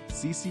visit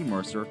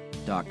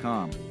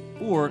ccmercer.com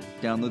or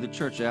download the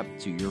church app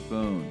to your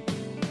phone.